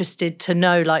really interested to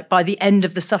know, like, by the end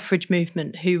of the suffrage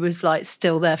movement, who was like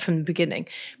still there from the beginning.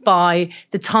 By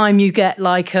the time you get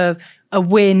like a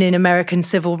win in American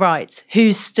civil rights,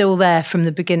 who's still there from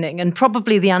the beginning? And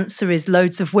probably the answer is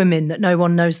loads of women that no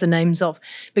one knows the names of,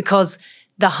 because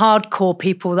the hardcore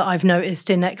people that I've noticed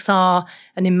in XR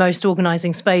and in most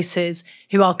organising spaces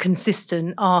who are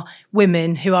consistent are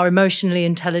women who are emotionally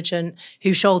intelligent,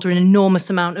 who shoulder an enormous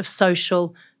amount of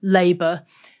social labour,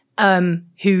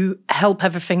 who help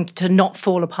everything to not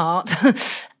fall apart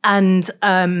and,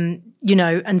 and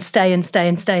stay and stay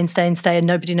and stay and stay and stay, and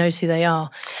nobody knows who they are.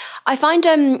 I find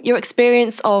your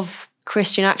experience of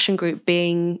Christian Action Group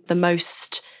being the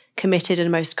most committed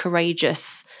and most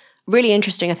courageous really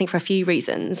interesting, I think, for a few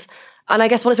reasons. And I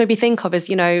guess what it's made me think of is,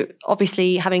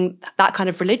 obviously having that kind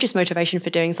of religious motivation for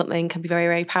doing something can be very,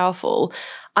 very powerful.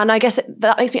 And I guess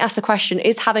that makes me ask the question,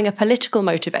 is having a political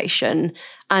motivation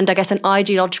and I guess an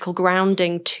ideological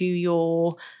grounding to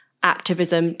your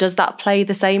activism, does that play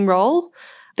the same role?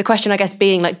 The question, I guess,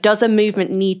 being like, does a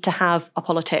movement need to have a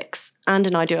politics and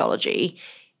an ideology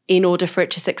in order for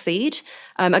it to succeed?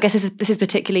 I guess this is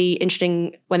particularly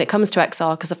interesting when it comes to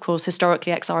XR, because of course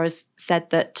historically XR has said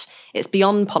that it's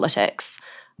beyond politics.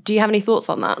 Do you have any thoughts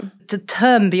on that? The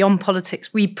term beyond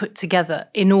politics we put together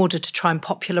in order to try and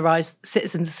popularise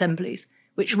citizens' assemblies,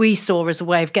 which we saw as a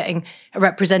way of getting a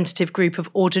representative group of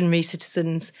ordinary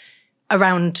citizens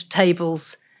around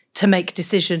tables to make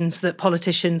decisions that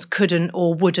politicians couldn't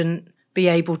or wouldn't be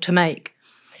able to make.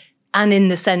 And in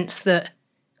the sense that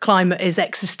climate is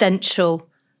existential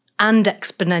and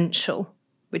exponential,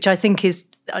 which I think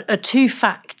are two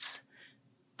facts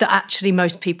that actually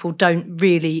most people don't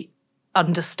really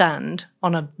understand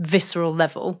on a visceral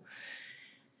level.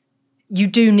 You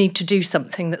do need to do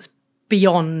something that's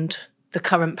beyond the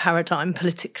current paradigm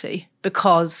politically,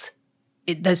 because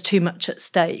there's too much at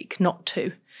stake not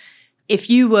to. If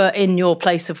you were in your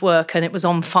place of work and it was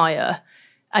on fire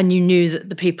and you knew that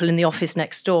the people in the office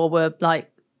next door were like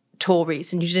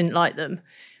Tories and you didn't like them,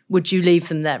 would you leave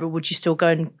them there or would you still go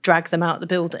and drag them out of the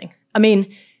building? I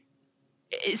mean,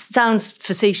 it sounds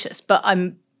facetious, but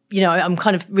I'm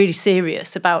kind of really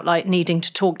serious about like needing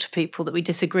to talk to people that we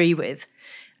disagree with.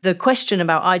 The question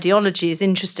about ideology is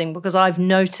interesting because I've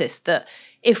noticed that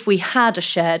if we had a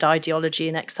shared ideology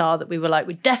in XR that we were like,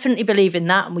 we definitely believe in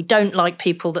that and we don't like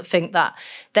people that think that,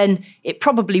 then it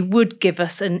probably would give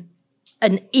us an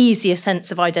easier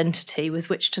sense of identity with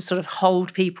which to sort of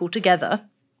hold people together.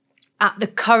 At the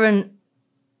current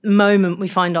moment we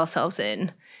find ourselves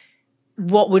in,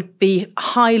 what would be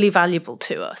highly valuable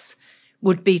to us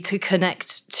would be to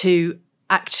connect to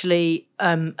actually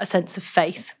a sense of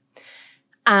faith.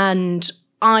 And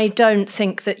I don't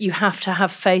think that you have to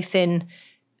have faith in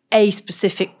a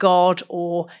specific God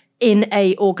or in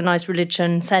a organised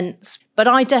religion sense. But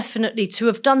I definitely, to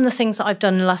have done the things that I've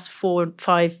done in the last 4,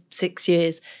 5, 6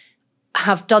 years,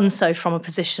 have done so from a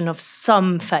position of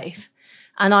some faith.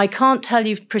 And I can't tell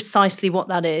you precisely what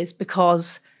that is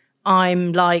because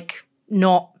I'm like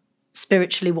not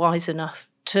spiritually wise enough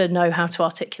to know how to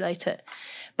articulate it.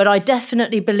 But I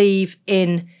definitely believe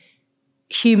in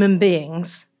human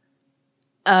beings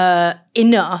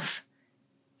enough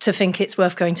to think it's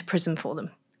worth going to prison for them,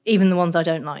 even the ones I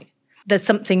don't like. There's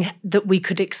something that we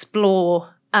could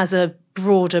explore as a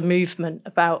broader movement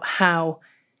about how,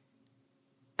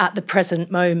 at the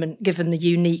present moment, given the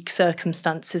unique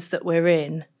circumstances that we're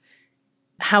in,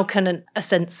 how can a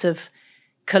sense of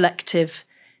collective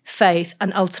faith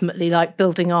and ultimately like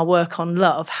building our work on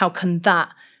love, how can that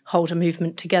hold a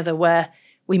movement together where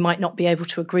we might not be able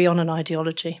to agree on an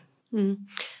ideology? Mm.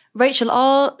 Rachel,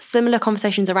 are similar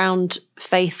conversations around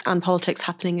faith and politics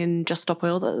happening in Just Stop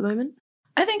Oil at the moment?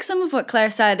 I think some of what Claire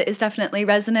said is definitely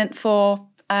resonant for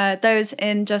those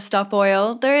in Just Stop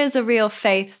Oil. There is a real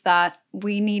faith that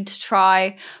we need to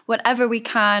try whatever we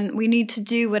can, we need to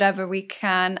do whatever we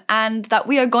can, and that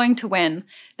we are going to win.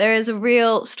 There is a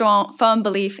real strong, firm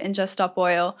belief in Just Stop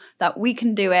Oil that we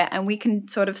can do it and we can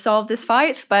sort of solve this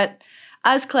fight. But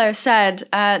as Claire said,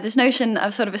 this notion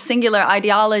of sort of a singular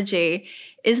ideology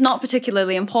is not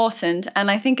particularly important.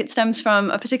 And I think it stems from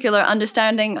a particular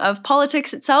understanding of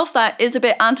politics itself that is a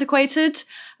bit antiquated.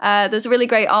 There's a really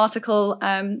great article,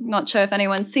 not sure if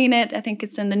anyone's seen it, I think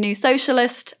it's in the New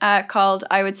Socialist, called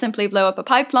 "I Would Simply Blow Up a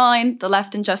Pipeline, The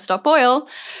Left and Just Stop Oil,"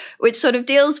 which sort of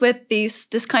deals with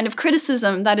this kind of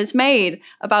criticism that is made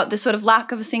about this sort of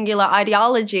lack of a singular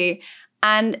ideology.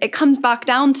 And it comes back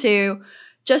down to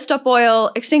Just Stop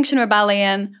Oil, Extinction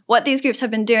Rebellion. What these groups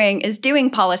have been doing is doing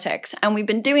politics. And we've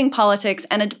been doing politics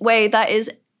in a way that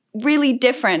is really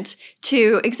different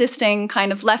to existing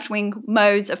kind of left-wing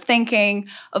modes of thinking,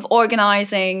 of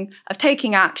organizing, of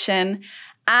taking action.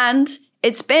 And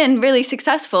it's been really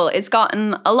successful. It's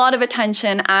gotten a lot of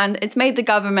attention and it's made the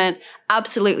government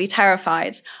absolutely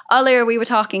terrified. Earlier, we were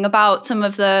talking about some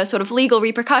of the sort of legal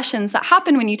repercussions that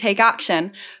happen when you take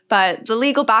action, but the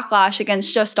legal backlash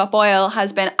against Just Stop Oil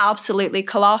has been absolutely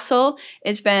colossal.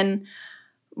 It's been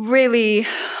really,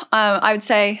 I would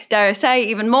say, dare I say,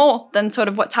 even more than sort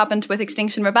of what's happened with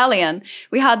Extinction Rebellion.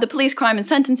 We had the police crime and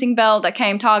sentencing bill that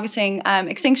came targeting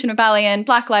Extinction Rebellion,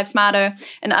 Black Lives Matter,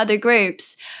 and other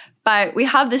groups. But we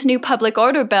have this new public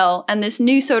order bill and this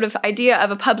new sort of idea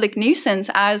of a public nuisance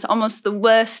as almost the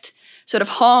worst sort of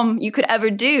harm you could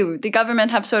ever do. The government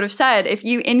have sort of said, if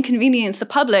you inconvenience the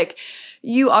public,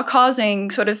 you are causing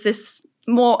sort of this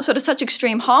more sort of such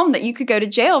extreme harm that you could go to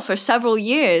jail for several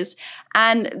years.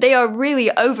 And they are really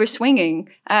overswinging.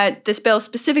 This bill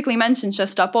specifically mentions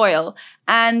Just Stop Oil.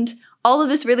 And all of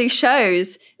this really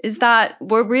shows is that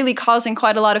we're really causing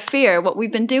quite a lot of fear. What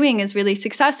we've been doing is really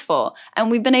successful.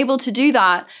 And we've been able to do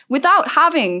that without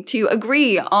having to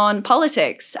agree on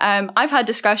politics. I've had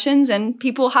discussions and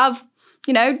people have,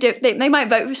 you know, they might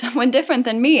vote for someone different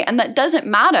than me. And that doesn't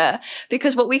matter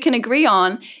because what we can agree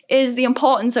on is the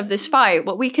importance of this fight.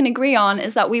 What we can agree on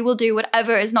is that we will do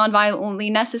whatever is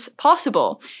nonviolently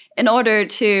possible in order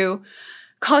to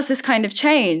cause this kind of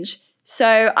change.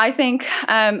 So I think,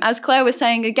 as Claire was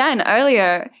saying again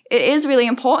earlier, it is really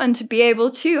important to be able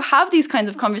to have these kinds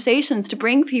of conversations, to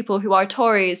bring people who are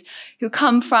Tories, who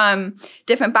come from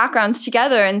different backgrounds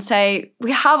together and say,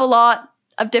 we have a lot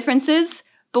of differences,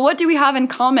 but what do we have in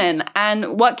common?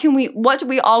 And what do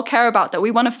we all care about that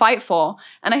we want to fight for?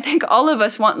 And I think all of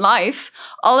us want life.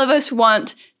 All of us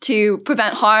want to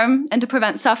prevent harm and to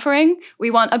prevent suffering.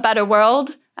 We want a better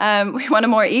world. We want a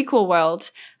more equal world.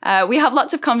 We have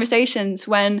lots of conversations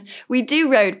when we do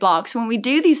roadblocks, when we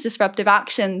do these disruptive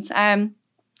actions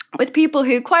with people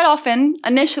who quite often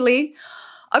initially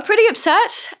are pretty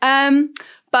upset.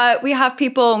 But we have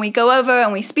people and we go over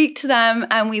and we speak to them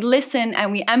and we listen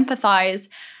and we empathize.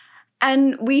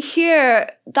 And we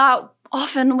hear that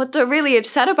often what they're really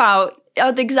upset about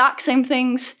are the exact same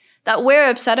things that we're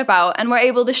upset about. And we're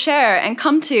able to share and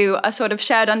come to a sort of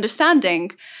shared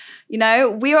understanding. You know,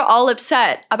 we are all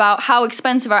upset about how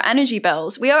expensive our energy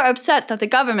bills. We are upset that the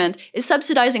government is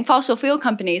subsidizing fossil fuel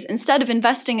companies instead of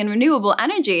investing in renewable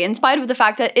energy, in spite of the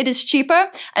fact that it is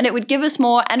cheaper and it would give us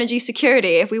more energy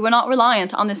security if we were not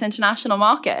reliant on this international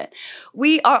market.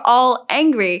 We are all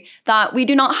angry that we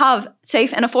do not have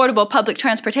safe and affordable public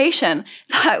transportation,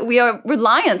 that we are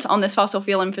reliant on this fossil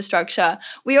fuel infrastructure.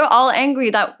 We are all angry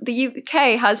that the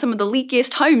UK has some of the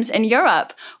leakiest homes in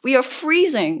Europe. We are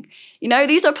freezing. You know,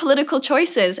 these are political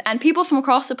choices and people from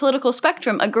across the political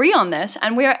spectrum agree on this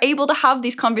and we are able to have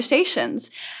these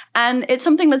conversations. And it's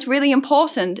something that's really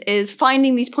important is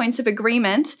finding these points of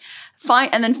agreement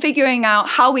and then figuring out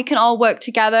how we can all work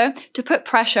together to put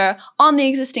pressure on the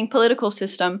existing political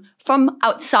system from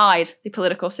outside the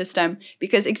political system,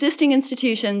 because existing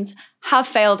institutions have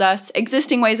failed us.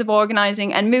 Existing ways of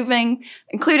organizing and moving,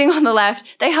 including on the left,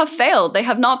 they have failed. They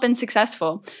have not been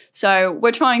successful. So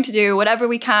we're trying to do whatever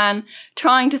we can,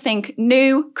 trying to think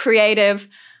new, creative,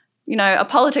 you know, a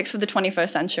politics for the 21st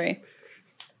century.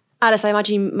 Alice, I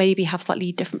imagine you maybe have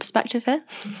slightly different perspective here.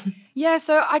 Yeah,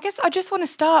 so I guess I just want to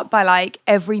start by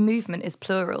every movement is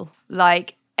plural.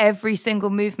 Every single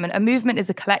movement, a movement is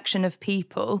a collection of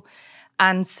people,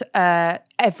 and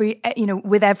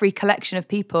with every collection of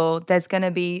people, there's going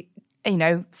to be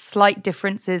slight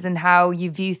differences in how you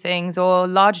view things or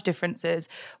large differences.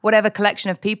 Whatever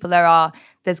collection of people there are,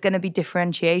 there's going to be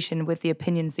differentiation with the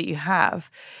opinions that you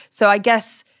have. So I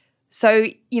guess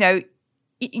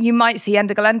you might see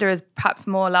Enda Galenda as perhaps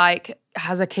more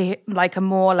has a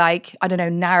more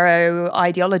narrow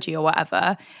ideology or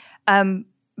whatever.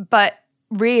 But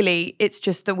really, it's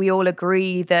just that we all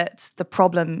agree that the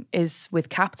problem is with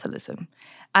capitalism.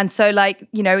 And so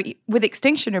with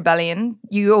Extinction Rebellion,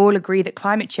 you all agree that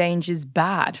climate change is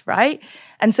bad, right?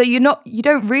 And so you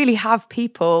don't really have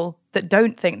people that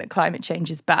don't think that climate change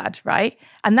is bad, right?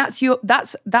 And that's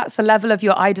a level of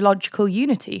your ideological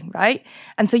unity, right?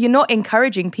 And so you're not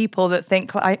encouraging people that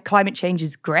think climate change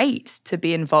is great to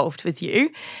be involved with you.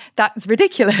 That's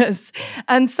ridiculous.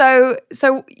 And so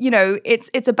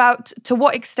it's about, to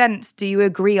what extent do you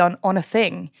agree on a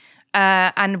thing?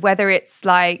 And whether it's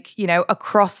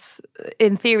across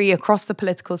the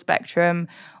political spectrum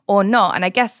or not. And I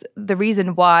guess the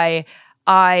reason why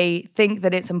I think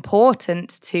that it's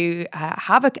important to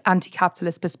have an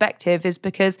anti-capitalist perspective is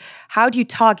because how do you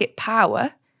target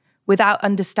power without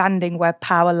understanding where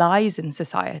power lies in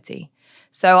society?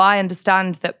 So I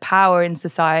understand that power in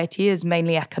society is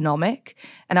mainly economic,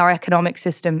 and our economic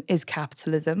system is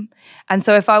capitalism. And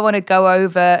so if I want to go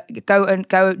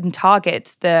and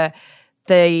target the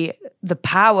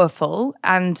powerful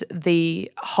and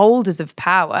the holders of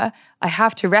power, I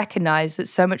have to recognize that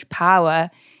so much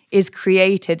power is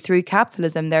created through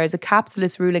capitalism. There is a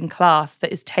capitalist ruling class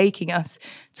that is taking us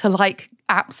to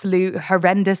absolute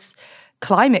horrendous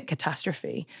climate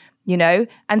catastrophe,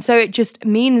 And so it just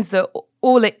means that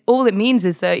all it means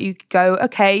is that you go,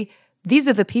 okay, these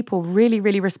are the people really,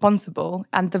 really responsible,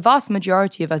 and the vast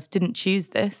majority of us didn't choose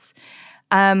this.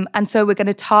 And so we're going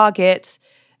to target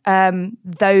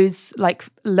those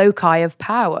loci of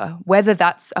power, whether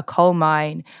that's a coal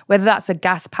mine, whether that's a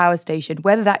gas power station,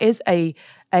 whether that is a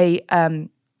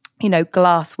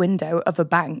glass window of a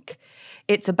bank.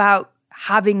 It's about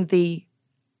having the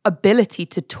ability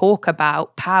to talk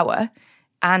about power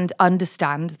and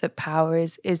understand that power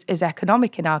is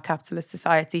economic in our capitalist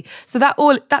society. So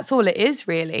that's all it is,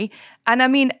 really. And I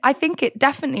mean, I think it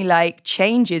definitely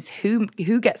changes who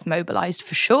gets mobilized,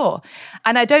 for sure.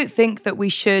 And I don't think that we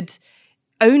should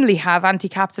only have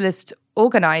anti-capitalist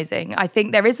organizing. I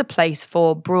think there is a place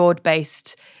for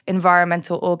broad-based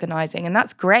environmental organizing, and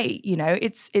that's great.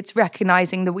 It's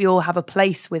recognizing that we all have a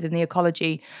place within the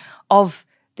ecology of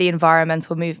the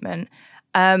environmental movement.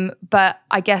 But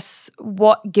I guess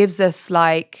what gives us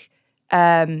the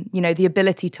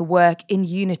ability to work in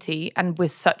unity and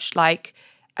with such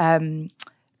kind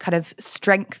of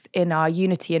strength in our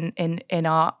unity in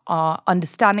our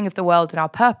understanding of the world and our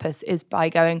purpose is by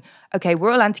going, okay,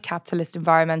 we're all anti-capitalist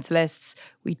environmentalists.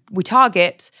 We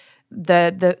target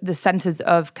the centers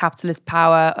of capitalist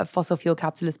power, of fossil fuel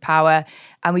capitalist power,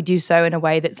 and we do so in a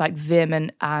way that's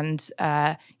vehement and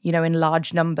in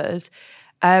large numbers.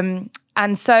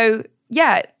 And so,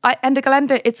 yeah, Enda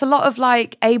Galenda, it's a lot of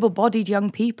able-bodied young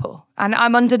people. And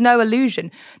I'm under no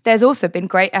illusion. There's also been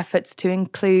great efforts to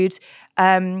include,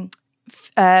 part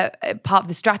of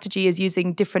the strategy is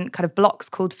using different kind of blocks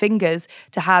called fingers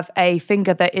to have a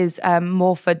finger that is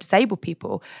more for disabled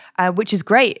people, which is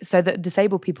great, so that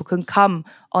disabled people can come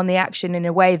on the action in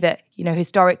a way that,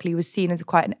 historically was seen as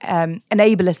quite an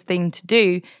ableist thing to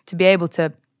do, to be able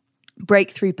to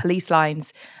break through police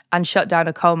lines and shut down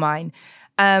a coal mine.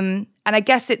 And I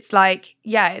guess it's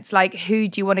who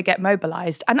do you want to get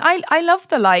mobilized? And I love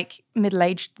the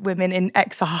middle-aged women in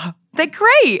XR. They're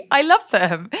great. I love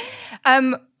them.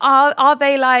 Are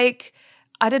they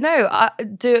I don't know,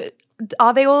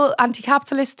 are they all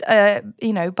anti-capitalist,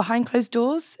 behind closed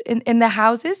doors in their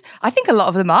houses? I think a lot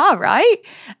of them are, right?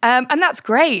 And that's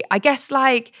great. I guess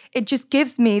it just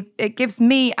gives me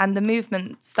and the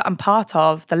movements that I'm part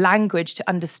of the language to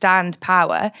understand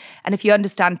power. And if you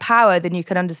understand power, then you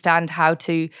can understand how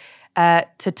to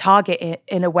target it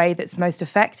in a way that's most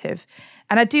effective.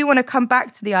 And I do want to come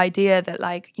back to the idea that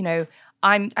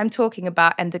I'm talking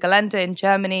about Enda Galenda in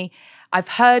Germany. I've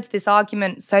heard this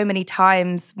argument so many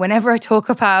times whenever I talk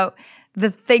about the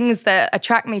things that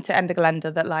attract me to Enda Galenda,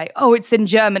 that it's in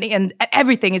Germany and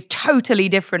everything is totally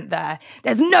different there.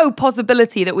 There's no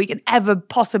possibility that we can ever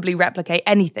possibly replicate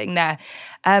anything there.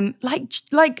 It's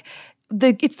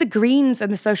the Greens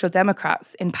and the Social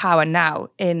Democrats in power now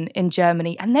in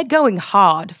Germany, and they're going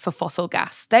hard for fossil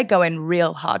gas. They're going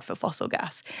real hard for fossil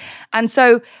gas. And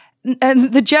so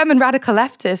the German radical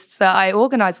leftists that I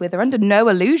organise with are under no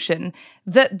illusion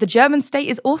that the German state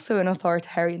is also an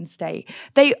authoritarian state.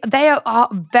 They are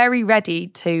very ready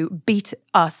to beat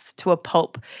us to a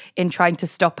pulp in trying to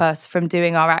stop us from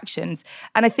doing our actions.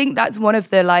 And I think that's one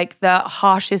of the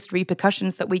harshest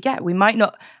repercussions that we get. We might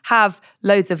not have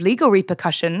loads of legal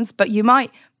repercussions, but you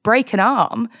might break an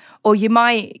arm, or you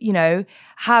might,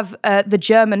 have the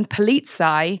German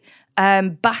Polizei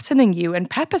battoning you and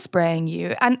pepper spraying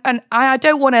you, and I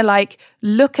don't want to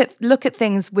look at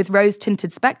things with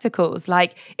rose-tinted spectacles.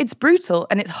 It's brutal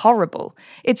and it's horrible.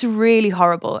 It's really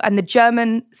horrible, and the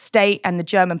German state and the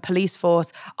German police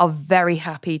force are very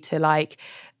happy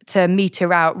to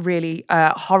meter out really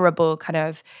horrible kind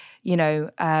of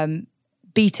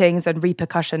beatings and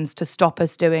repercussions to stop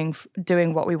us doing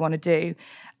what we want to do.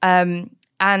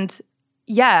 And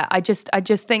yeah, I just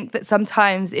think that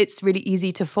sometimes it's really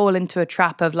easy to fall into a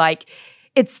trap of like,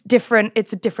 it's different,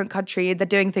 it's a different country, they're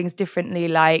doing things differently.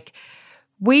 Like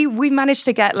we managed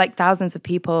to get like thousands of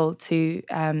people to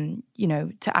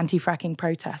to anti-fracking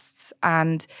protests,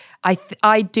 and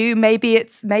I do, maybe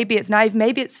it's naive,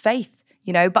 maybe it's faith,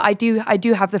 but I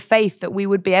do have the faith that we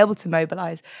would be able to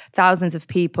mobilize thousands of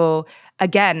people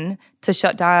again to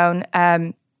shut down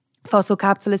fossil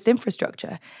capitalist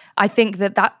infrastructure. I think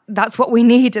that's what we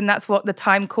need, and that's what the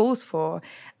time calls for.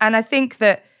 And I think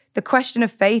that the question of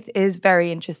faith is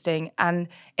very interesting, and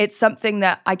it's something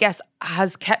that I guess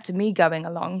has kept me going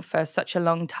along for such a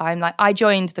long time. Like, I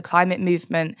joined the climate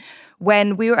movement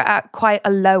when we were at quite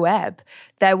a low ebb.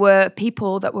 There were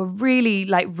people that were really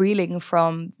like reeling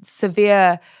from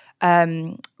severe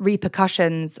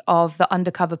repercussions of the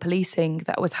undercover policing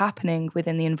that was happening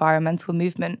within the environmental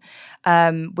movement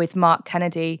with Mark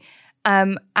Kennedy.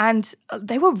 And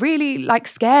they were really like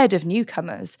scared of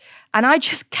newcomers. And I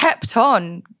just kept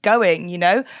on going,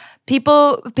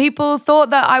 People thought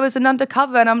that I was an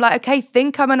undercover, and I'm like, okay,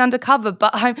 think I'm an undercover,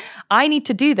 but I need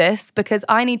to do this because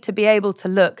I need to be able to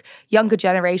look younger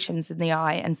generations in the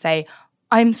eye and say,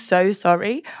 I'm so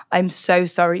sorry. I'm so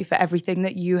sorry for everything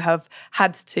that you have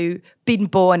had to been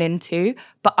born into,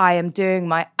 but I am doing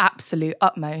my absolute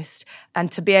utmost. And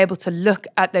to be able to look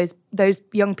at those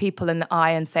young people in the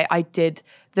eye and say, I did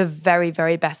the very,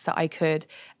 very best that I could.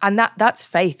 And that's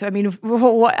faith. I mean,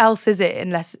 what else is it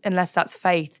unless that's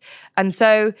faith? And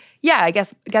so, yeah, I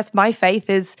guess my faith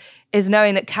is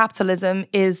knowing that capitalism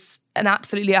is an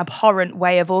absolutely abhorrent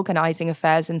way of organizing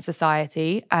affairs in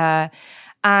society.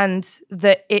 And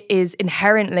that it is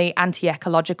inherently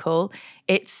anti-ecological.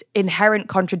 Its inherent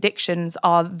contradictions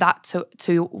are that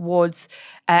towards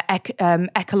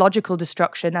ecological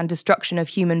destruction and destruction of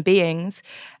human beings.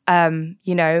 That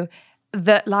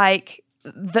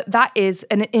is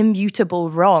an immutable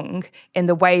wrong in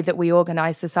the way that we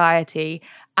organize society.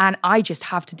 And I just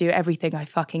have to do everything I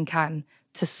fucking can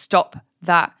to stop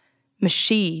that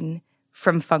machine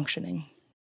from functioning.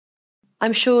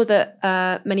 I'm sure that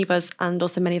many of us, and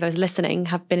also many of those listening,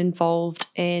 have been involved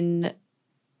in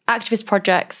activist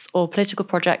projects or political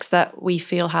projects that we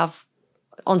feel have,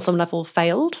 on some level,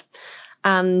 failed,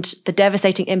 and the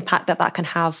devastating impact that can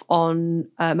have on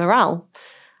morale.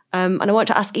 And I want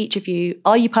to ask each of you,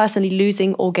 are you personally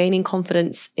losing or gaining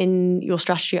confidence in your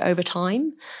strategy over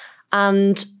time?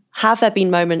 And have there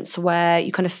been moments where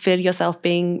you kind of feel yourself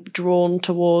being drawn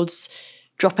towards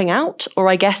dropping out, or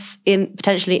I guess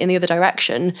potentially in the other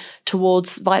direction,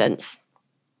 towards violence?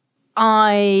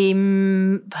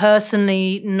 I'm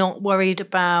personally not worried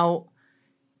about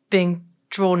being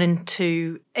drawn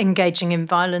into engaging in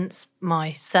violence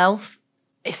myself.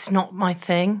 It's not my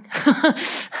thing.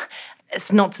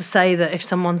 It's not to say that if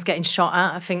someone's getting shot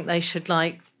at, I think they should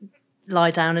lie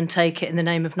down and take it in the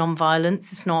name of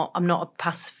non-violence. I'm not a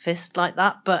pacifist like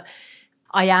that, but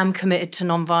I am committed to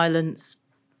non-violence.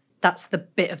 That's the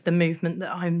bit of the movement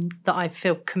that I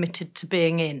feel committed to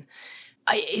being in.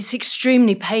 It's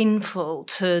extremely painful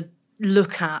to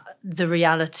look at the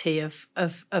reality of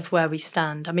where we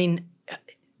stand. I mean,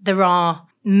 there are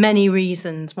many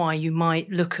reasons why you might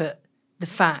look at the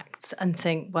facts and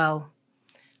think, well,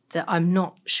 that I'm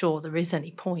not sure there is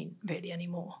any point really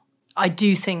anymore. I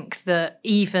do think that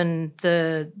even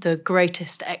the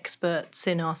greatest experts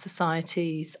in our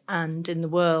societies and in the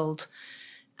world,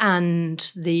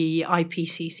 and the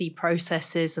IPCC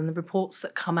processes and the reports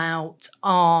that come out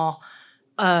are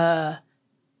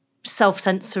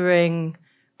self-censoring,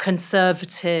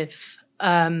 conservative.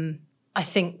 I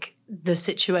think the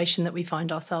situation that we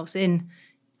find ourselves in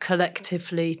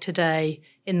collectively today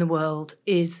in the world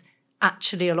is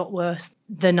actually a lot worse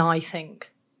than I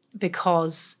think,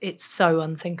 because it's so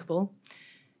unthinkable.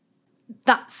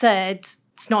 That said,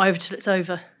 it's not over till it's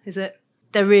over, is it?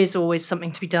 There is always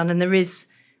something to be done, and there is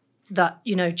that,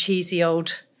 cheesy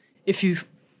old, if you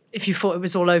thought it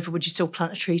was all over, would you still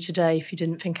plant a tree today if you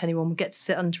didn't think anyone would get to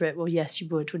sit under it? Well, yes, you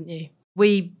would, wouldn't you?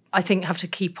 We, I think, have to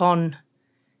keep on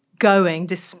going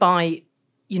despite,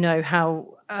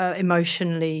 how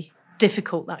emotionally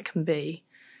difficult that can be.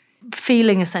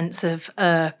 Feeling a sense of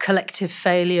collective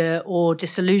failure or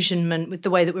disillusionment with the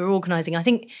way that we're organising, I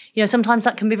think, sometimes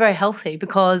that can be very healthy,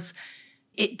 because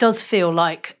it does feel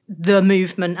like the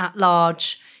movement at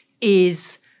large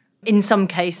is, in some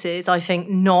cases, I think,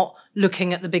 not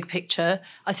looking at the big picture.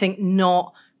 I think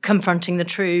not confronting the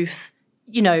truth.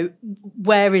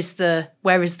 Where is the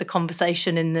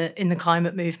conversation in the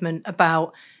climate movement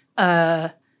about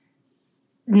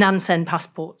Nansen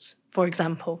passports? for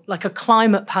example, like a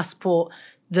climate passport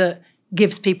that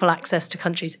gives people access to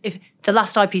countries. If the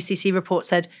last IPCC report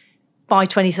said by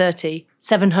 2030,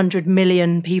 700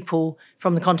 million people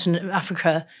from the continent of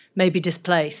Africa may be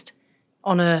displaced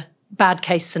on a bad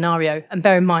case scenario. And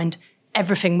bear in mind,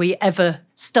 everything we ever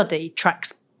study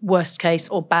tracks worst case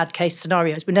or bad case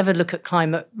scenarios. We never look at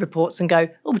climate reports and go,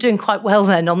 oh, we're doing quite well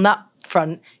then on that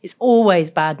front. It's always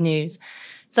bad news.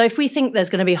 So if we think there's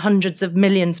going to be hundreds of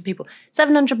millions of people,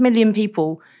 700 million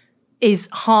people is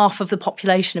half of the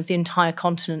population of the entire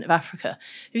continent of Africa.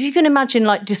 If you can imagine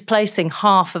like displacing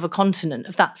half of a continent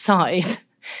of that size,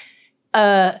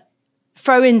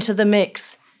 throw into the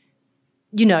mix,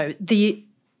 you know, the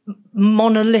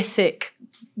monolithic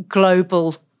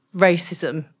global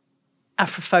racism,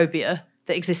 Afrophobia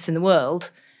that exists in the world,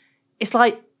 it's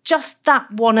like just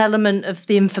that one element of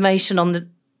the information on the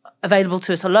available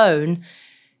to us alone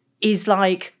is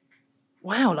like,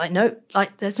 wow, like no,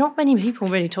 like there's not many people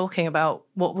really talking about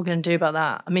what we're going to do about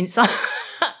that. I mean, it's not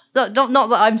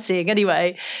that I'm seeing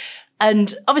anyway.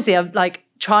 And obviously I'm like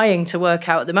trying to work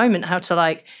out at the moment how to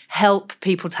like help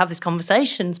people to have these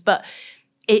conversations, but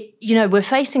it, you know, we're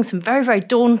facing some very, very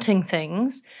daunting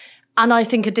things. And I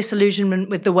think a disillusionment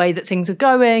with the way that things are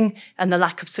going and the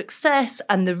lack of success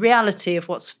and the reality of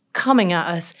what's coming at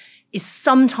us is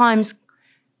sometimes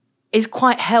is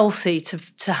quite healthy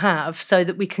to have, so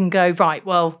that we can go, right,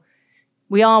 well,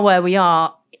 we are where we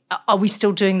are. Are we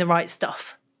still doing the right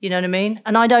stuff? You know what I mean?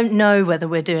 And I don't know whether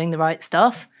we're doing the right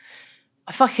stuff.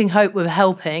 I fucking hope we're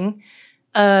helping.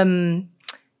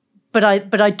 But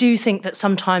I do think that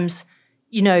sometimes,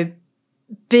 you know,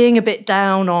 being a bit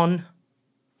down on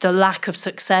the lack of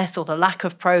success or the lack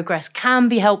of progress can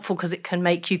be helpful, because it can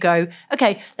make you go,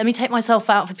 okay, let me take myself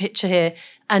out of the picture here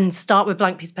and start with a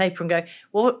blank piece of paper and go,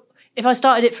 well, if I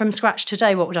started it from scratch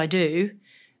today, what would I do?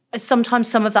 Sometimes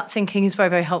some of that thinking is very,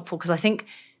 very helpful, because I think,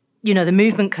 you know, the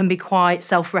movement can be quite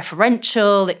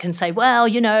self-referential. It can say, well,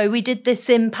 you know, we did this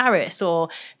in Paris, or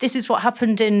this is what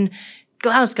happened in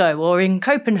Glasgow or in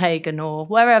Copenhagen or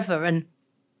wherever. And,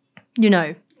 you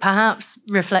know, perhaps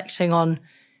reflecting on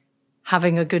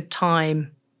having a good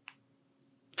time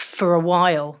for a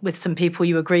while with some people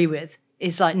you agree with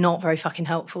is like not very fucking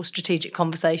helpful strategic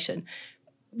conversation.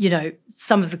 You know,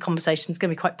 some of the conversations going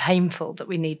to be quite painful that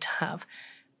we need to have.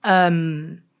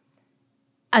 And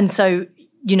so,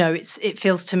 you know, it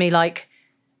feels to me like,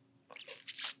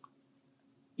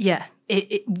 yeah,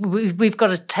 we've got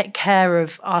to take care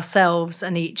of ourselves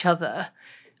and each other.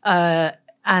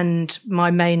 And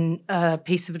my main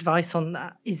piece of advice on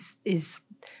that is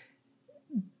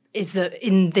that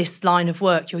in this line of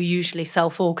work, you're usually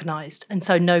self-organised. And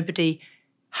so nobody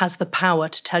has the power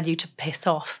to tell you to piss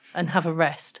off and have a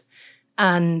rest.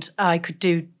 And I could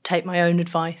take my own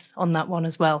advice on that one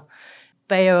as well.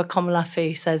 Bayo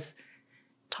Akomolafe says,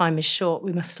 time is short,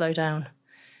 we must slow down.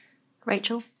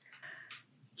 Rachel?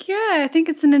 Yeah, I think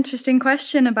it's an interesting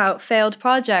question about failed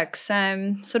projects.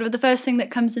 Sort of the first thing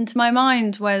that comes into my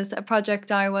mind was a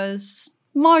project I was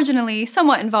marginally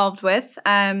somewhat involved with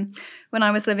when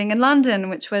I was living in London,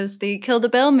 which was the Kill the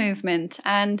Bill movement.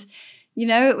 And you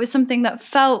know, it was something that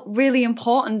felt really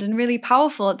important and really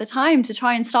powerful at the time to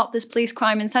try and stop this police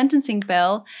crime and sentencing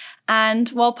bill. And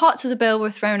while parts of the bill were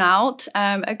thrown out,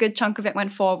 a good chunk of it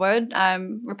went forward,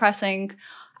 repressing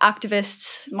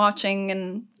activists marching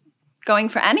and going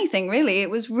for anything, really. It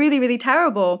was really, really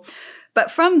terrible. But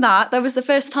from that was the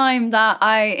first time that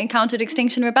I encountered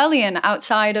Extinction Rebellion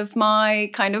outside of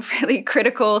my kind of really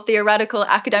critical, theoretical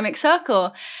academic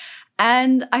circle.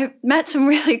 And I met some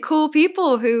really cool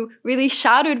people who really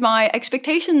shattered my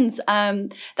expectations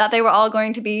that they were all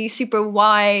going to be super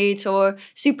white or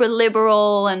super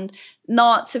liberal and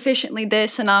not sufficiently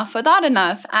this enough or that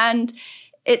enough. And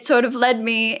it sort of led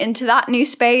me into that new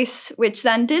space, which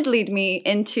then did lead me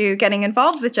into getting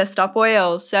involved with Just Stop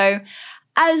Oil. So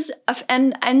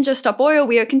and Just Stop Oil,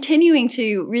 we are continuing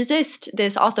to resist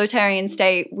this authoritarian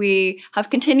state. We have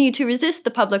continued to resist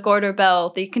the public order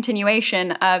bill. The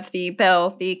continuation of the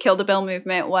bill, the Kill the Bill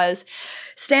movement, was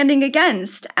standing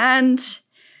against. And,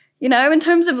 you know, in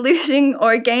terms of losing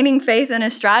or gaining faith in a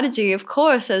strategy, of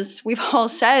course, as we've all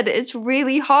said, it's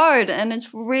really hard and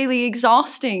it's really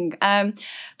exhausting,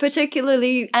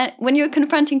 particularly when you're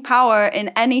confronting power in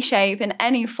any shape, in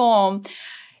any form.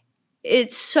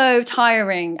 It's so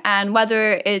tiring. And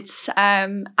whether it's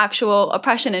actual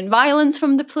oppression and violence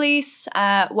from the police,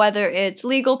 whether it's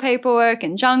legal paperwork,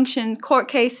 injunctions, court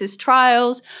cases,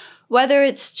 trials, whether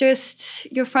it's just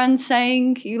your friend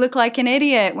saying you look like an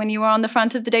idiot when you were on the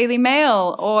front of the Daily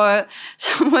Mail, or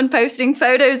someone posting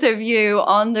photos of you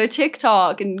on their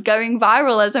TikTok and going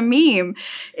viral as a meme.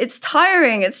 It's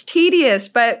tiring, it's tedious,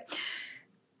 but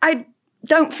I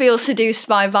don't feel seduced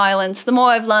by violence. The more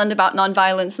I've learned about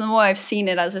nonviolence, the more I've seen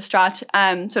it as a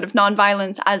sort of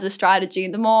nonviolence as a strategy,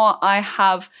 the more I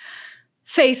have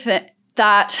faith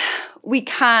that we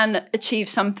can achieve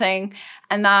something,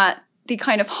 and that the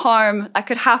kind of harm that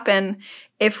could happen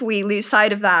if we lose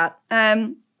sight of that.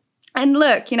 And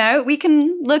look, we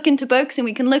can look into books and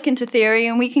we can look into theory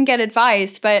and we can get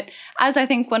advice. But as I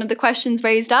think one of the questions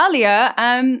raised earlier,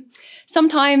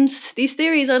 sometimes these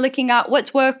theories are looking at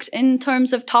what's worked in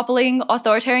terms of toppling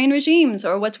authoritarian regimes,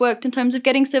 or what's worked in terms of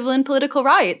getting civil and political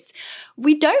rights.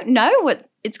 We don't know what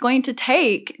it's going to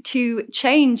take to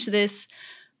change this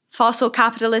fossil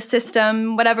capitalist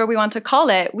system, whatever we want to call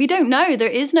it. We don't know. There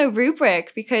is no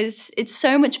rubric, because it's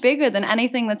so much bigger than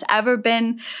anything that's ever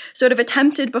been sort of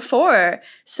attempted before.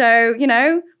 So,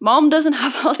 Mom doesn't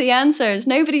have all the answers.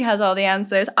 Nobody has all the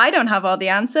answers. I don't have all the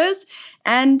answers.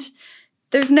 And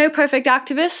there's no perfect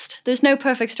activist. There's no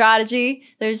perfect strategy.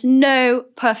 There's no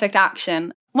perfect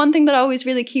action. One thing that always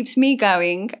really keeps me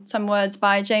going, some words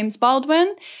by James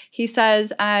Baldwin. He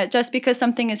says, just because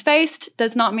something is faced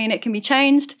does not mean it can be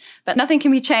changed, but nothing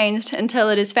can be changed until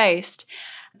it is faced.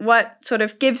 What sort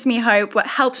of gives me hope, what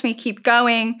helps me keep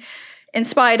going, in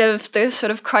spite of the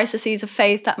sort of crises of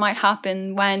faith that might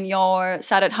happen when you're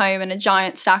sat at home and a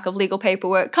giant stack of legal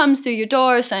paperwork comes through your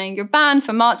door saying you're banned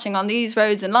from marching on these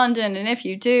roads in London, and if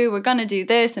you do, we're going to do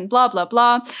this and blah, blah,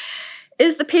 blah,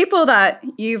 is the people that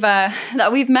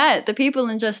we've met. The people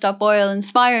in Just Stop Oil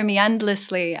inspire me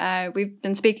endlessly. We've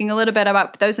been speaking a little bit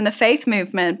about those in the faith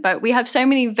movement, but we have so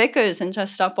many vicars in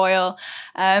Just Stop Oil,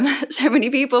 so many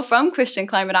people from Christian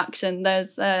Climate Action.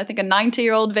 There's, I think, a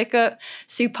 90-year-old vicar,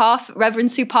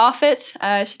 Reverend Sue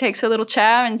Parfitt. She takes her little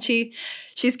chair and she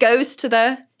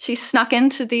snuck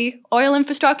into the oil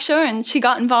infrastructure and she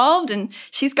got involved, and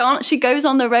she goes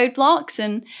on the roadblocks,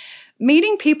 and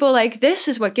meeting people like this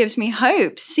is what gives me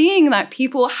hope, seeing that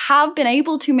people have been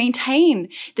able to maintain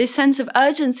this sense of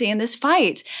urgency in this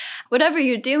fight. Whatever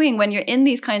you're doing when you're in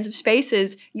these kinds of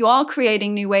spaces, you are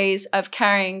creating new ways of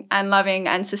caring and loving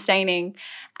and sustaining.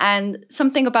 And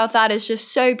something about that is just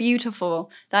so beautiful,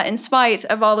 that in spite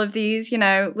of all of these,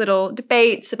 little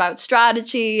debates about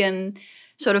strategy and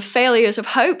sort of failures of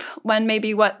hope when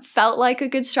maybe what felt like a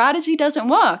good strategy doesn't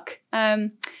work,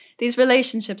 these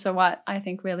relationships are what I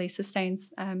think really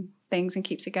sustains things and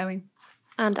keeps it going.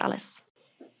 And Alice?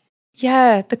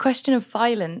 Yeah, the question of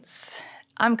violence.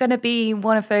 I'm going to be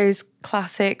one of those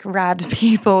classic rad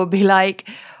people, be like,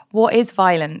 what is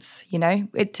violence?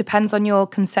 It depends on your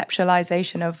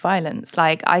conceptualization of violence.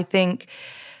 Like, I think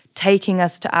taking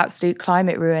us to absolute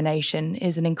climate ruination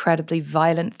is an incredibly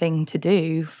violent thing to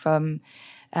do from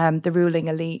the ruling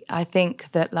elite. I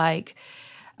think that,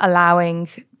 allowing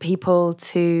people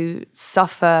to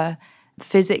suffer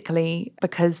physically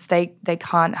because they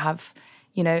can't have,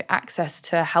 access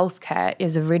to healthcare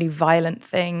is a really violent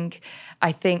thing.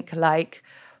 I think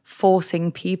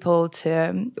forcing people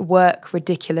to work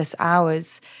ridiculous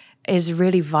hours is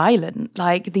really violent.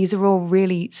 These are all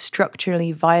really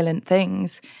structurally violent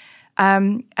things.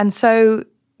 And so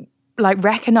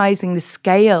recognizing the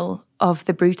scale of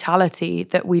the brutality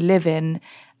that we live in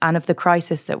and of the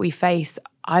crisis that we face,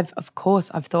 I've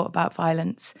thought about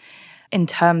violence in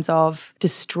terms of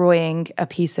destroying a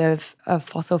piece of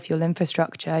fossil fuel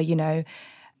infrastructure,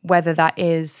 whether that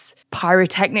is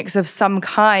pyrotechnics of some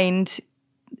kind.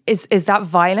 Is that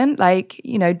violent?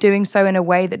 Doing so in a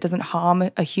way that doesn't harm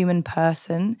a human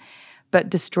person, but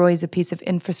destroys a piece of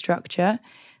infrastructure.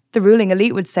 The ruling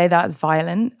elite would say that is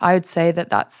violent. I would say that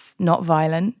that's not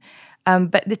violent.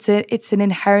 But it's an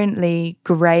inherently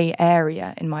grey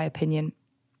area, in my opinion.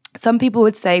 Some people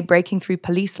would say breaking through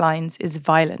police lines is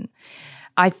violent.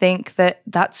 I think that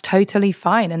that's totally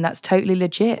fine and that's totally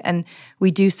legit. And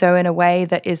we do so in a way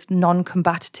that is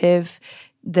non-combative,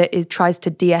 that tries to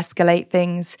de-escalate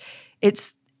things.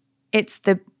 It's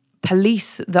the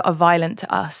police that are violent to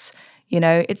us.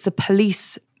 It's the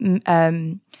police that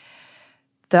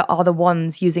are the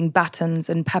ones using batons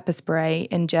and pepper spray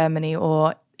in Germany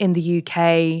or in the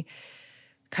UK,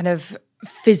 kind of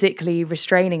physically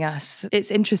restraining us. It's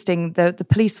interesting, the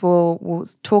police will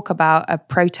talk about a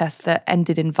protest that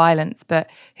ended in violence, but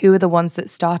who are the ones that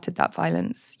started that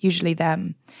violence? Usually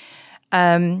them.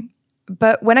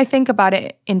 But when I think about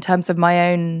it in terms of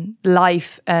my own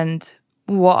life and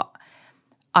what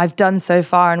I've done so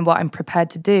far and what I'm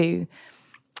prepared to do,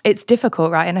 it's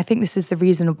difficult, right? And I think this is the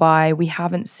reason why we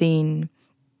haven't seen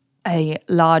a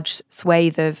large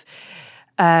swathe of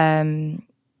kind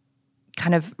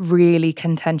of really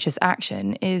contentious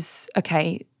action is,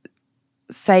 okay,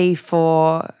 say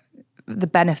for the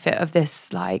benefit of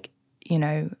this, like, you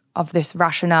know, of this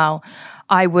rationale,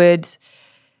 I would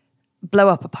blow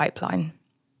up a pipeline.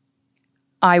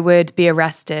 I would be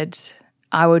arrested.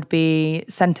 I would be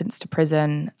sentenced to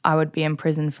prison. I would be in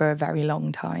prison for a very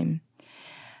long time.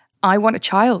 I want a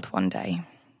child one day.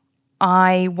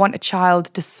 I want a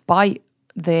child despite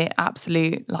the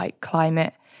absolute, like,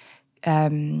 climate,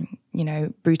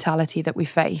 brutality that we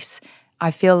face.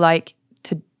 I feel like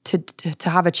to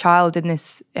have a child in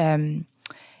this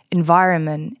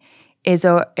environment is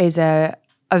a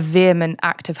vehement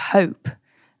act of hope,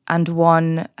 and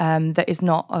one that is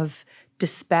not of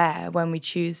despair when we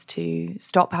choose to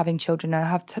stop having children. And I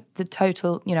have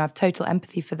total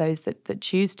empathy for those that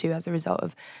choose to as a result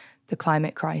of the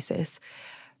climate crisis.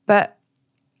 But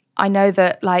I know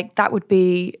that, like, that would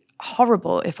be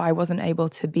horrible if I wasn't able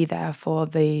to be there for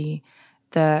the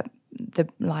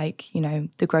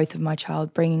growth of my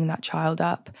child, bringing that child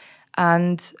up.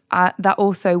 And that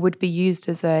also would be used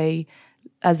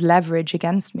as leverage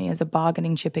against me, as a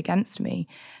bargaining chip against me.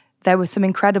 There were some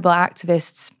incredible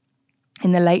activists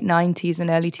in the late 90s and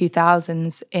early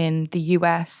 2000s in the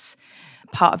US,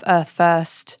 part of Earth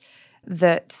First,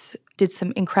 that did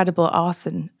some incredible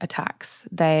arson attacks.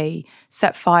 They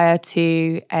set fire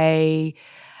to a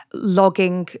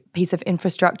logging piece of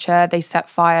infrastructure. They set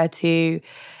fire to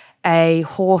a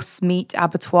horse meat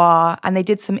abattoir, and they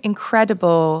did some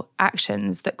incredible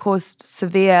actions that caused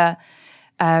severe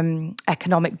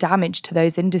economic damage to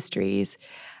those industries.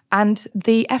 And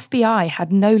the FBI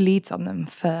had no leads on them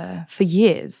for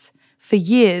years,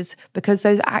 because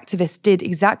those activists did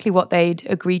exactly what they'd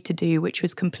agreed to do, which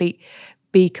was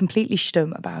be completely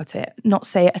stum about it, not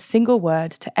say a single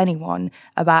word to anyone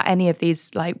about any of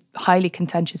these, like, highly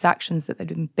contentious actions that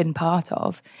they'd been part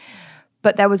of.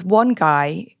 But there was one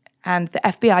guy, and the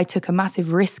FBI took a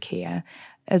massive risk here,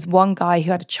 as one guy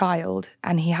who had a child,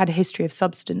 and he had a history of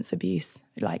substance abuse,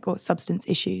 or substance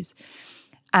issues.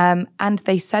 And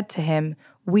they said to him,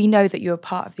 "We know that you're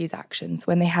part of these actions,"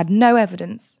 when they had no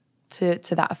evidence to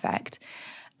that effect.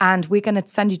 "And we're going to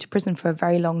send you to prison for a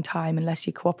very long time unless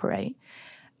you cooperate."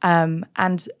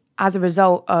 And as a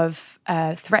result of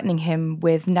threatening him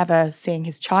with never seeing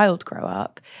his child grow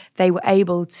up, they were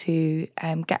able to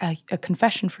get a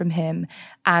confession from him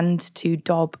and to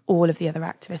dob all of the other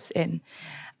activists in.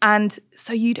 And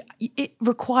so it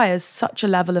requires such a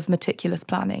level of meticulous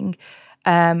planning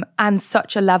and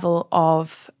such a level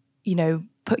of,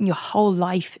 putting your whole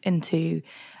life into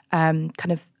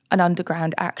kind of an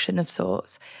underground action of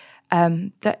sorts,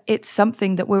 that it's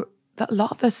something that a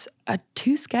lot of us are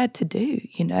too scared to do,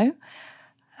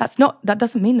 That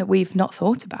doesn't mean that we've not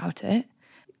thought about it.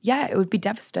 Yeah, it would be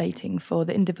devastating for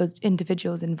the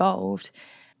individuals involved.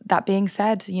 That being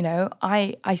said,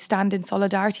 I stand in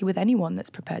solidarity with anyone that's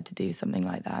prepared to do something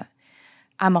like that.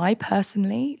 Am I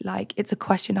personally? It's a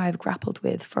question I have grappled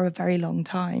with for a very long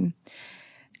time.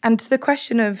 And to the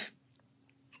question of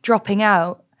dropping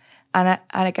out, and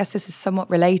I guess this is somewhat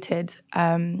related,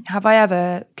 have I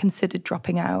ever considered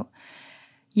dropping out?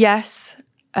 Yes,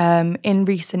 in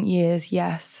recent years,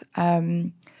 yes.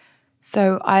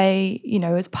 So I,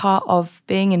 as part of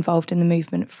being involved in the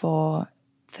movement for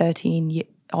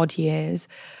 13-odd years,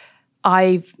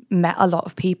 I've met a lot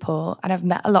of people, and I've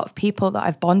met a lot of people that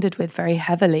I've bonded with very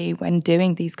heavily when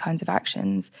doing these kinds of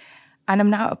actions. And I'm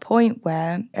now at a point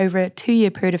where, over a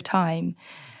 2-year period of time,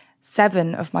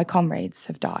 7 of my comrades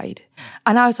have died.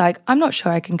 And I was like, I'm not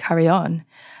sure I can carry on.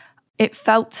 It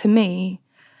felt to me,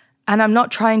 and I'm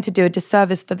not trying to do a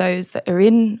disservice for those that are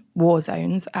in war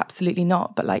zones, absolutely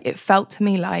not, but it felt to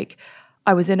me like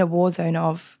I was in a war zone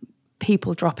of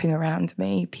people dropping around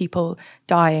me, people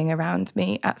dying around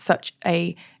me at such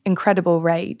a incredible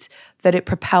rate that it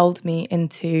propelled me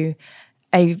into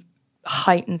a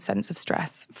heightened sense of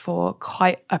stress for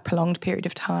quite a prolonged period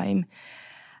of time.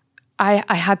 I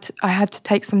had to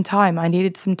take some time. I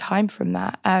needed some time from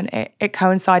that, and it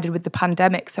coincided with the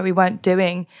pandemic, so we weren't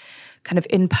doing kind of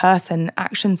in-person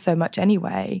action so much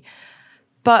anyway,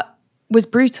 but was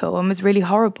brutal and was really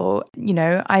horrible.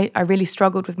 I really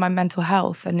struggled with my mental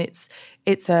health, and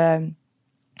it's a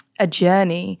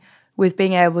journey with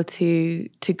being able to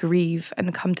grieve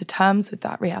and come to terms with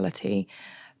that reality.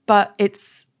 But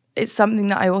it's something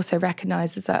that I also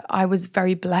recognise is that I was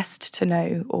very blessed to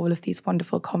know all of these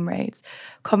wonderful comrades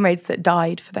that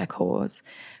died for their cause,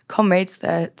 comrades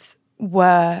that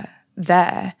were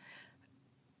there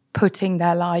putting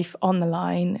their life on the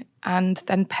line and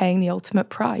then paying the ultimate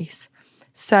price.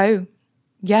 So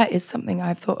yeah, it is something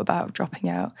I've thought about dropping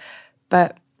out.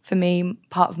 But for me,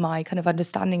 part of my kind of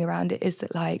understanding around it is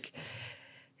that, like,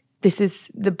 this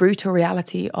is the brutal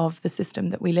reality of the system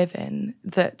that we live in,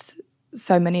 that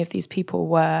so many of these people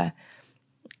were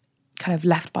kind of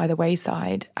left by the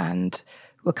wayside and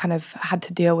were kind of had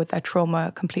to deal with their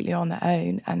trauma completely on their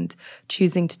own, and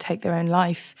choosing to take their own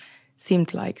life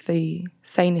seemed like the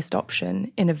sanest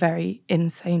option in a very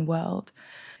insane world.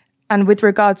 And with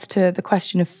regards to the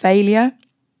question of failure,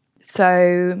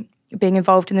 so being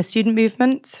involved in the student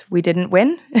movement, we didn't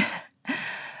win.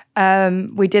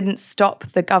 We didn't stop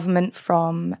the government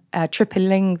from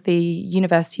tripling the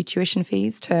university tuition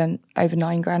fees to over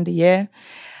 $9,000 a year.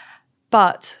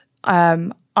 But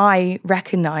I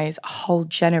recognise a whole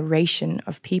generation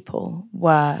of people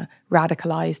were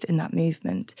radicalised in that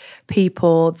movement.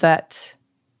 People that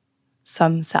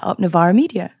some set up Novara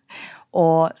Media,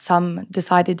 or some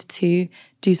decided to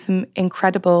do some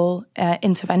incredible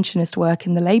interventionist work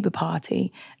in the Labour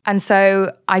Party. And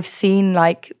so I've seen,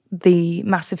 like, the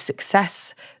massive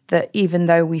success that, even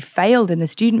though we failed in the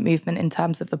student movement in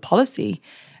terms of the policy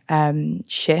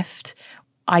shift,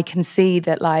 I can see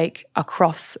that, like,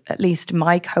 across at least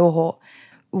my cohort,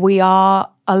 we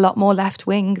are a lot more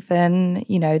left-wing than,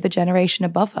 you know, the generation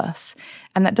above us.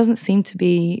 And that doesn't seem to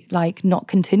be, like, not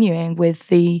continuing with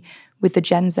the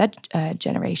Gen Z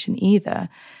generation either.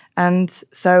 And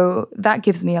so that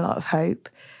gives me a lot of hope.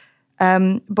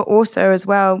 But also as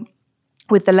well,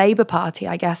 with the Labour Party,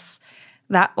 I guess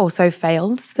that also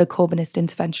failed, the Corbynist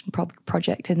intervention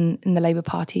project in the Labour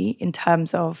Party, in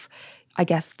terms of, I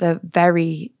guess, the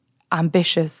very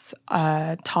ambitious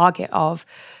target of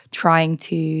trying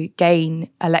to gain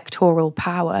electoral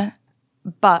power.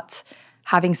 But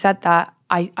having said that,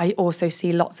 I also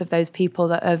see lots of those people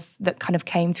that kind of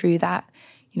came through that,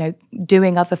 you know,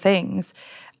 doing other things.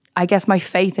 I guess my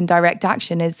faith in direct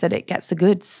action is that it gets the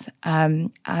goods.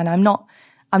 And I'm not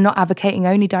advocating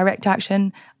only direct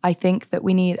action. I think that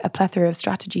we need a plethora of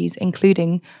strategies,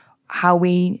 including how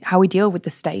we deal with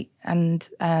the state and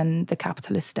the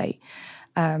capitalist state,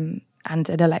 and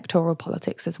in electoral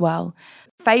politics as well.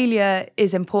 Failure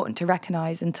is important to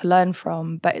recognise and to learn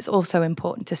from, but it's also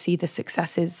important to see the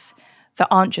successes that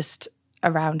aren't just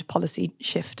around policy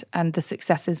shift, and the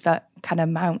successes that can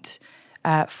amount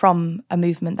from a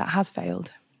movement that has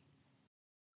failed.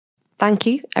 Thank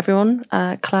you, everyone.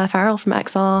 Claire Farrell from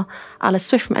XR, Alice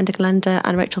Swift from Ender Galenda,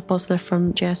 and Rachel Bosler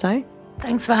from GSO.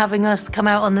 Thanks for having us come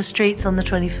out on the streets on the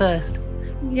 21st.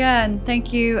 Yeah, and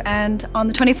thank you. And on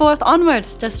the 24th onward,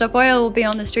 Just Stop Oil will be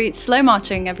on the streets slow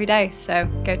marching every day. So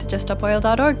go to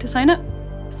juststopoil.org to sign up.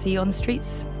 See you on the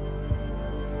streets.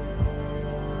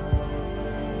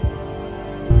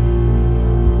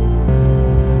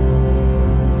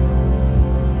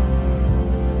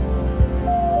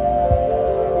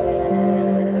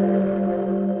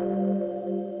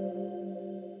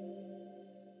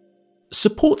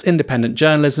 Support independent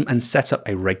journalism and set up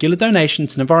a regular donation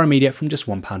to Novara Media from just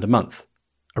 £1 a month.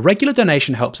 A regular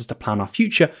donation helps us to plan our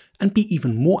future and be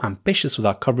even more ambitious with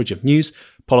our coverage of news,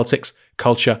 politics,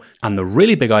 culture, and the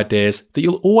really big ideas that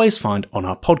you'll always find on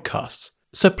our podcasts.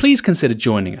 So please consider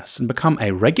joining us and become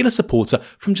a regular supporter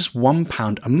from just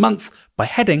 £1 a month by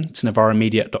heading to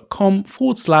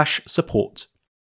novaramedia.com/support.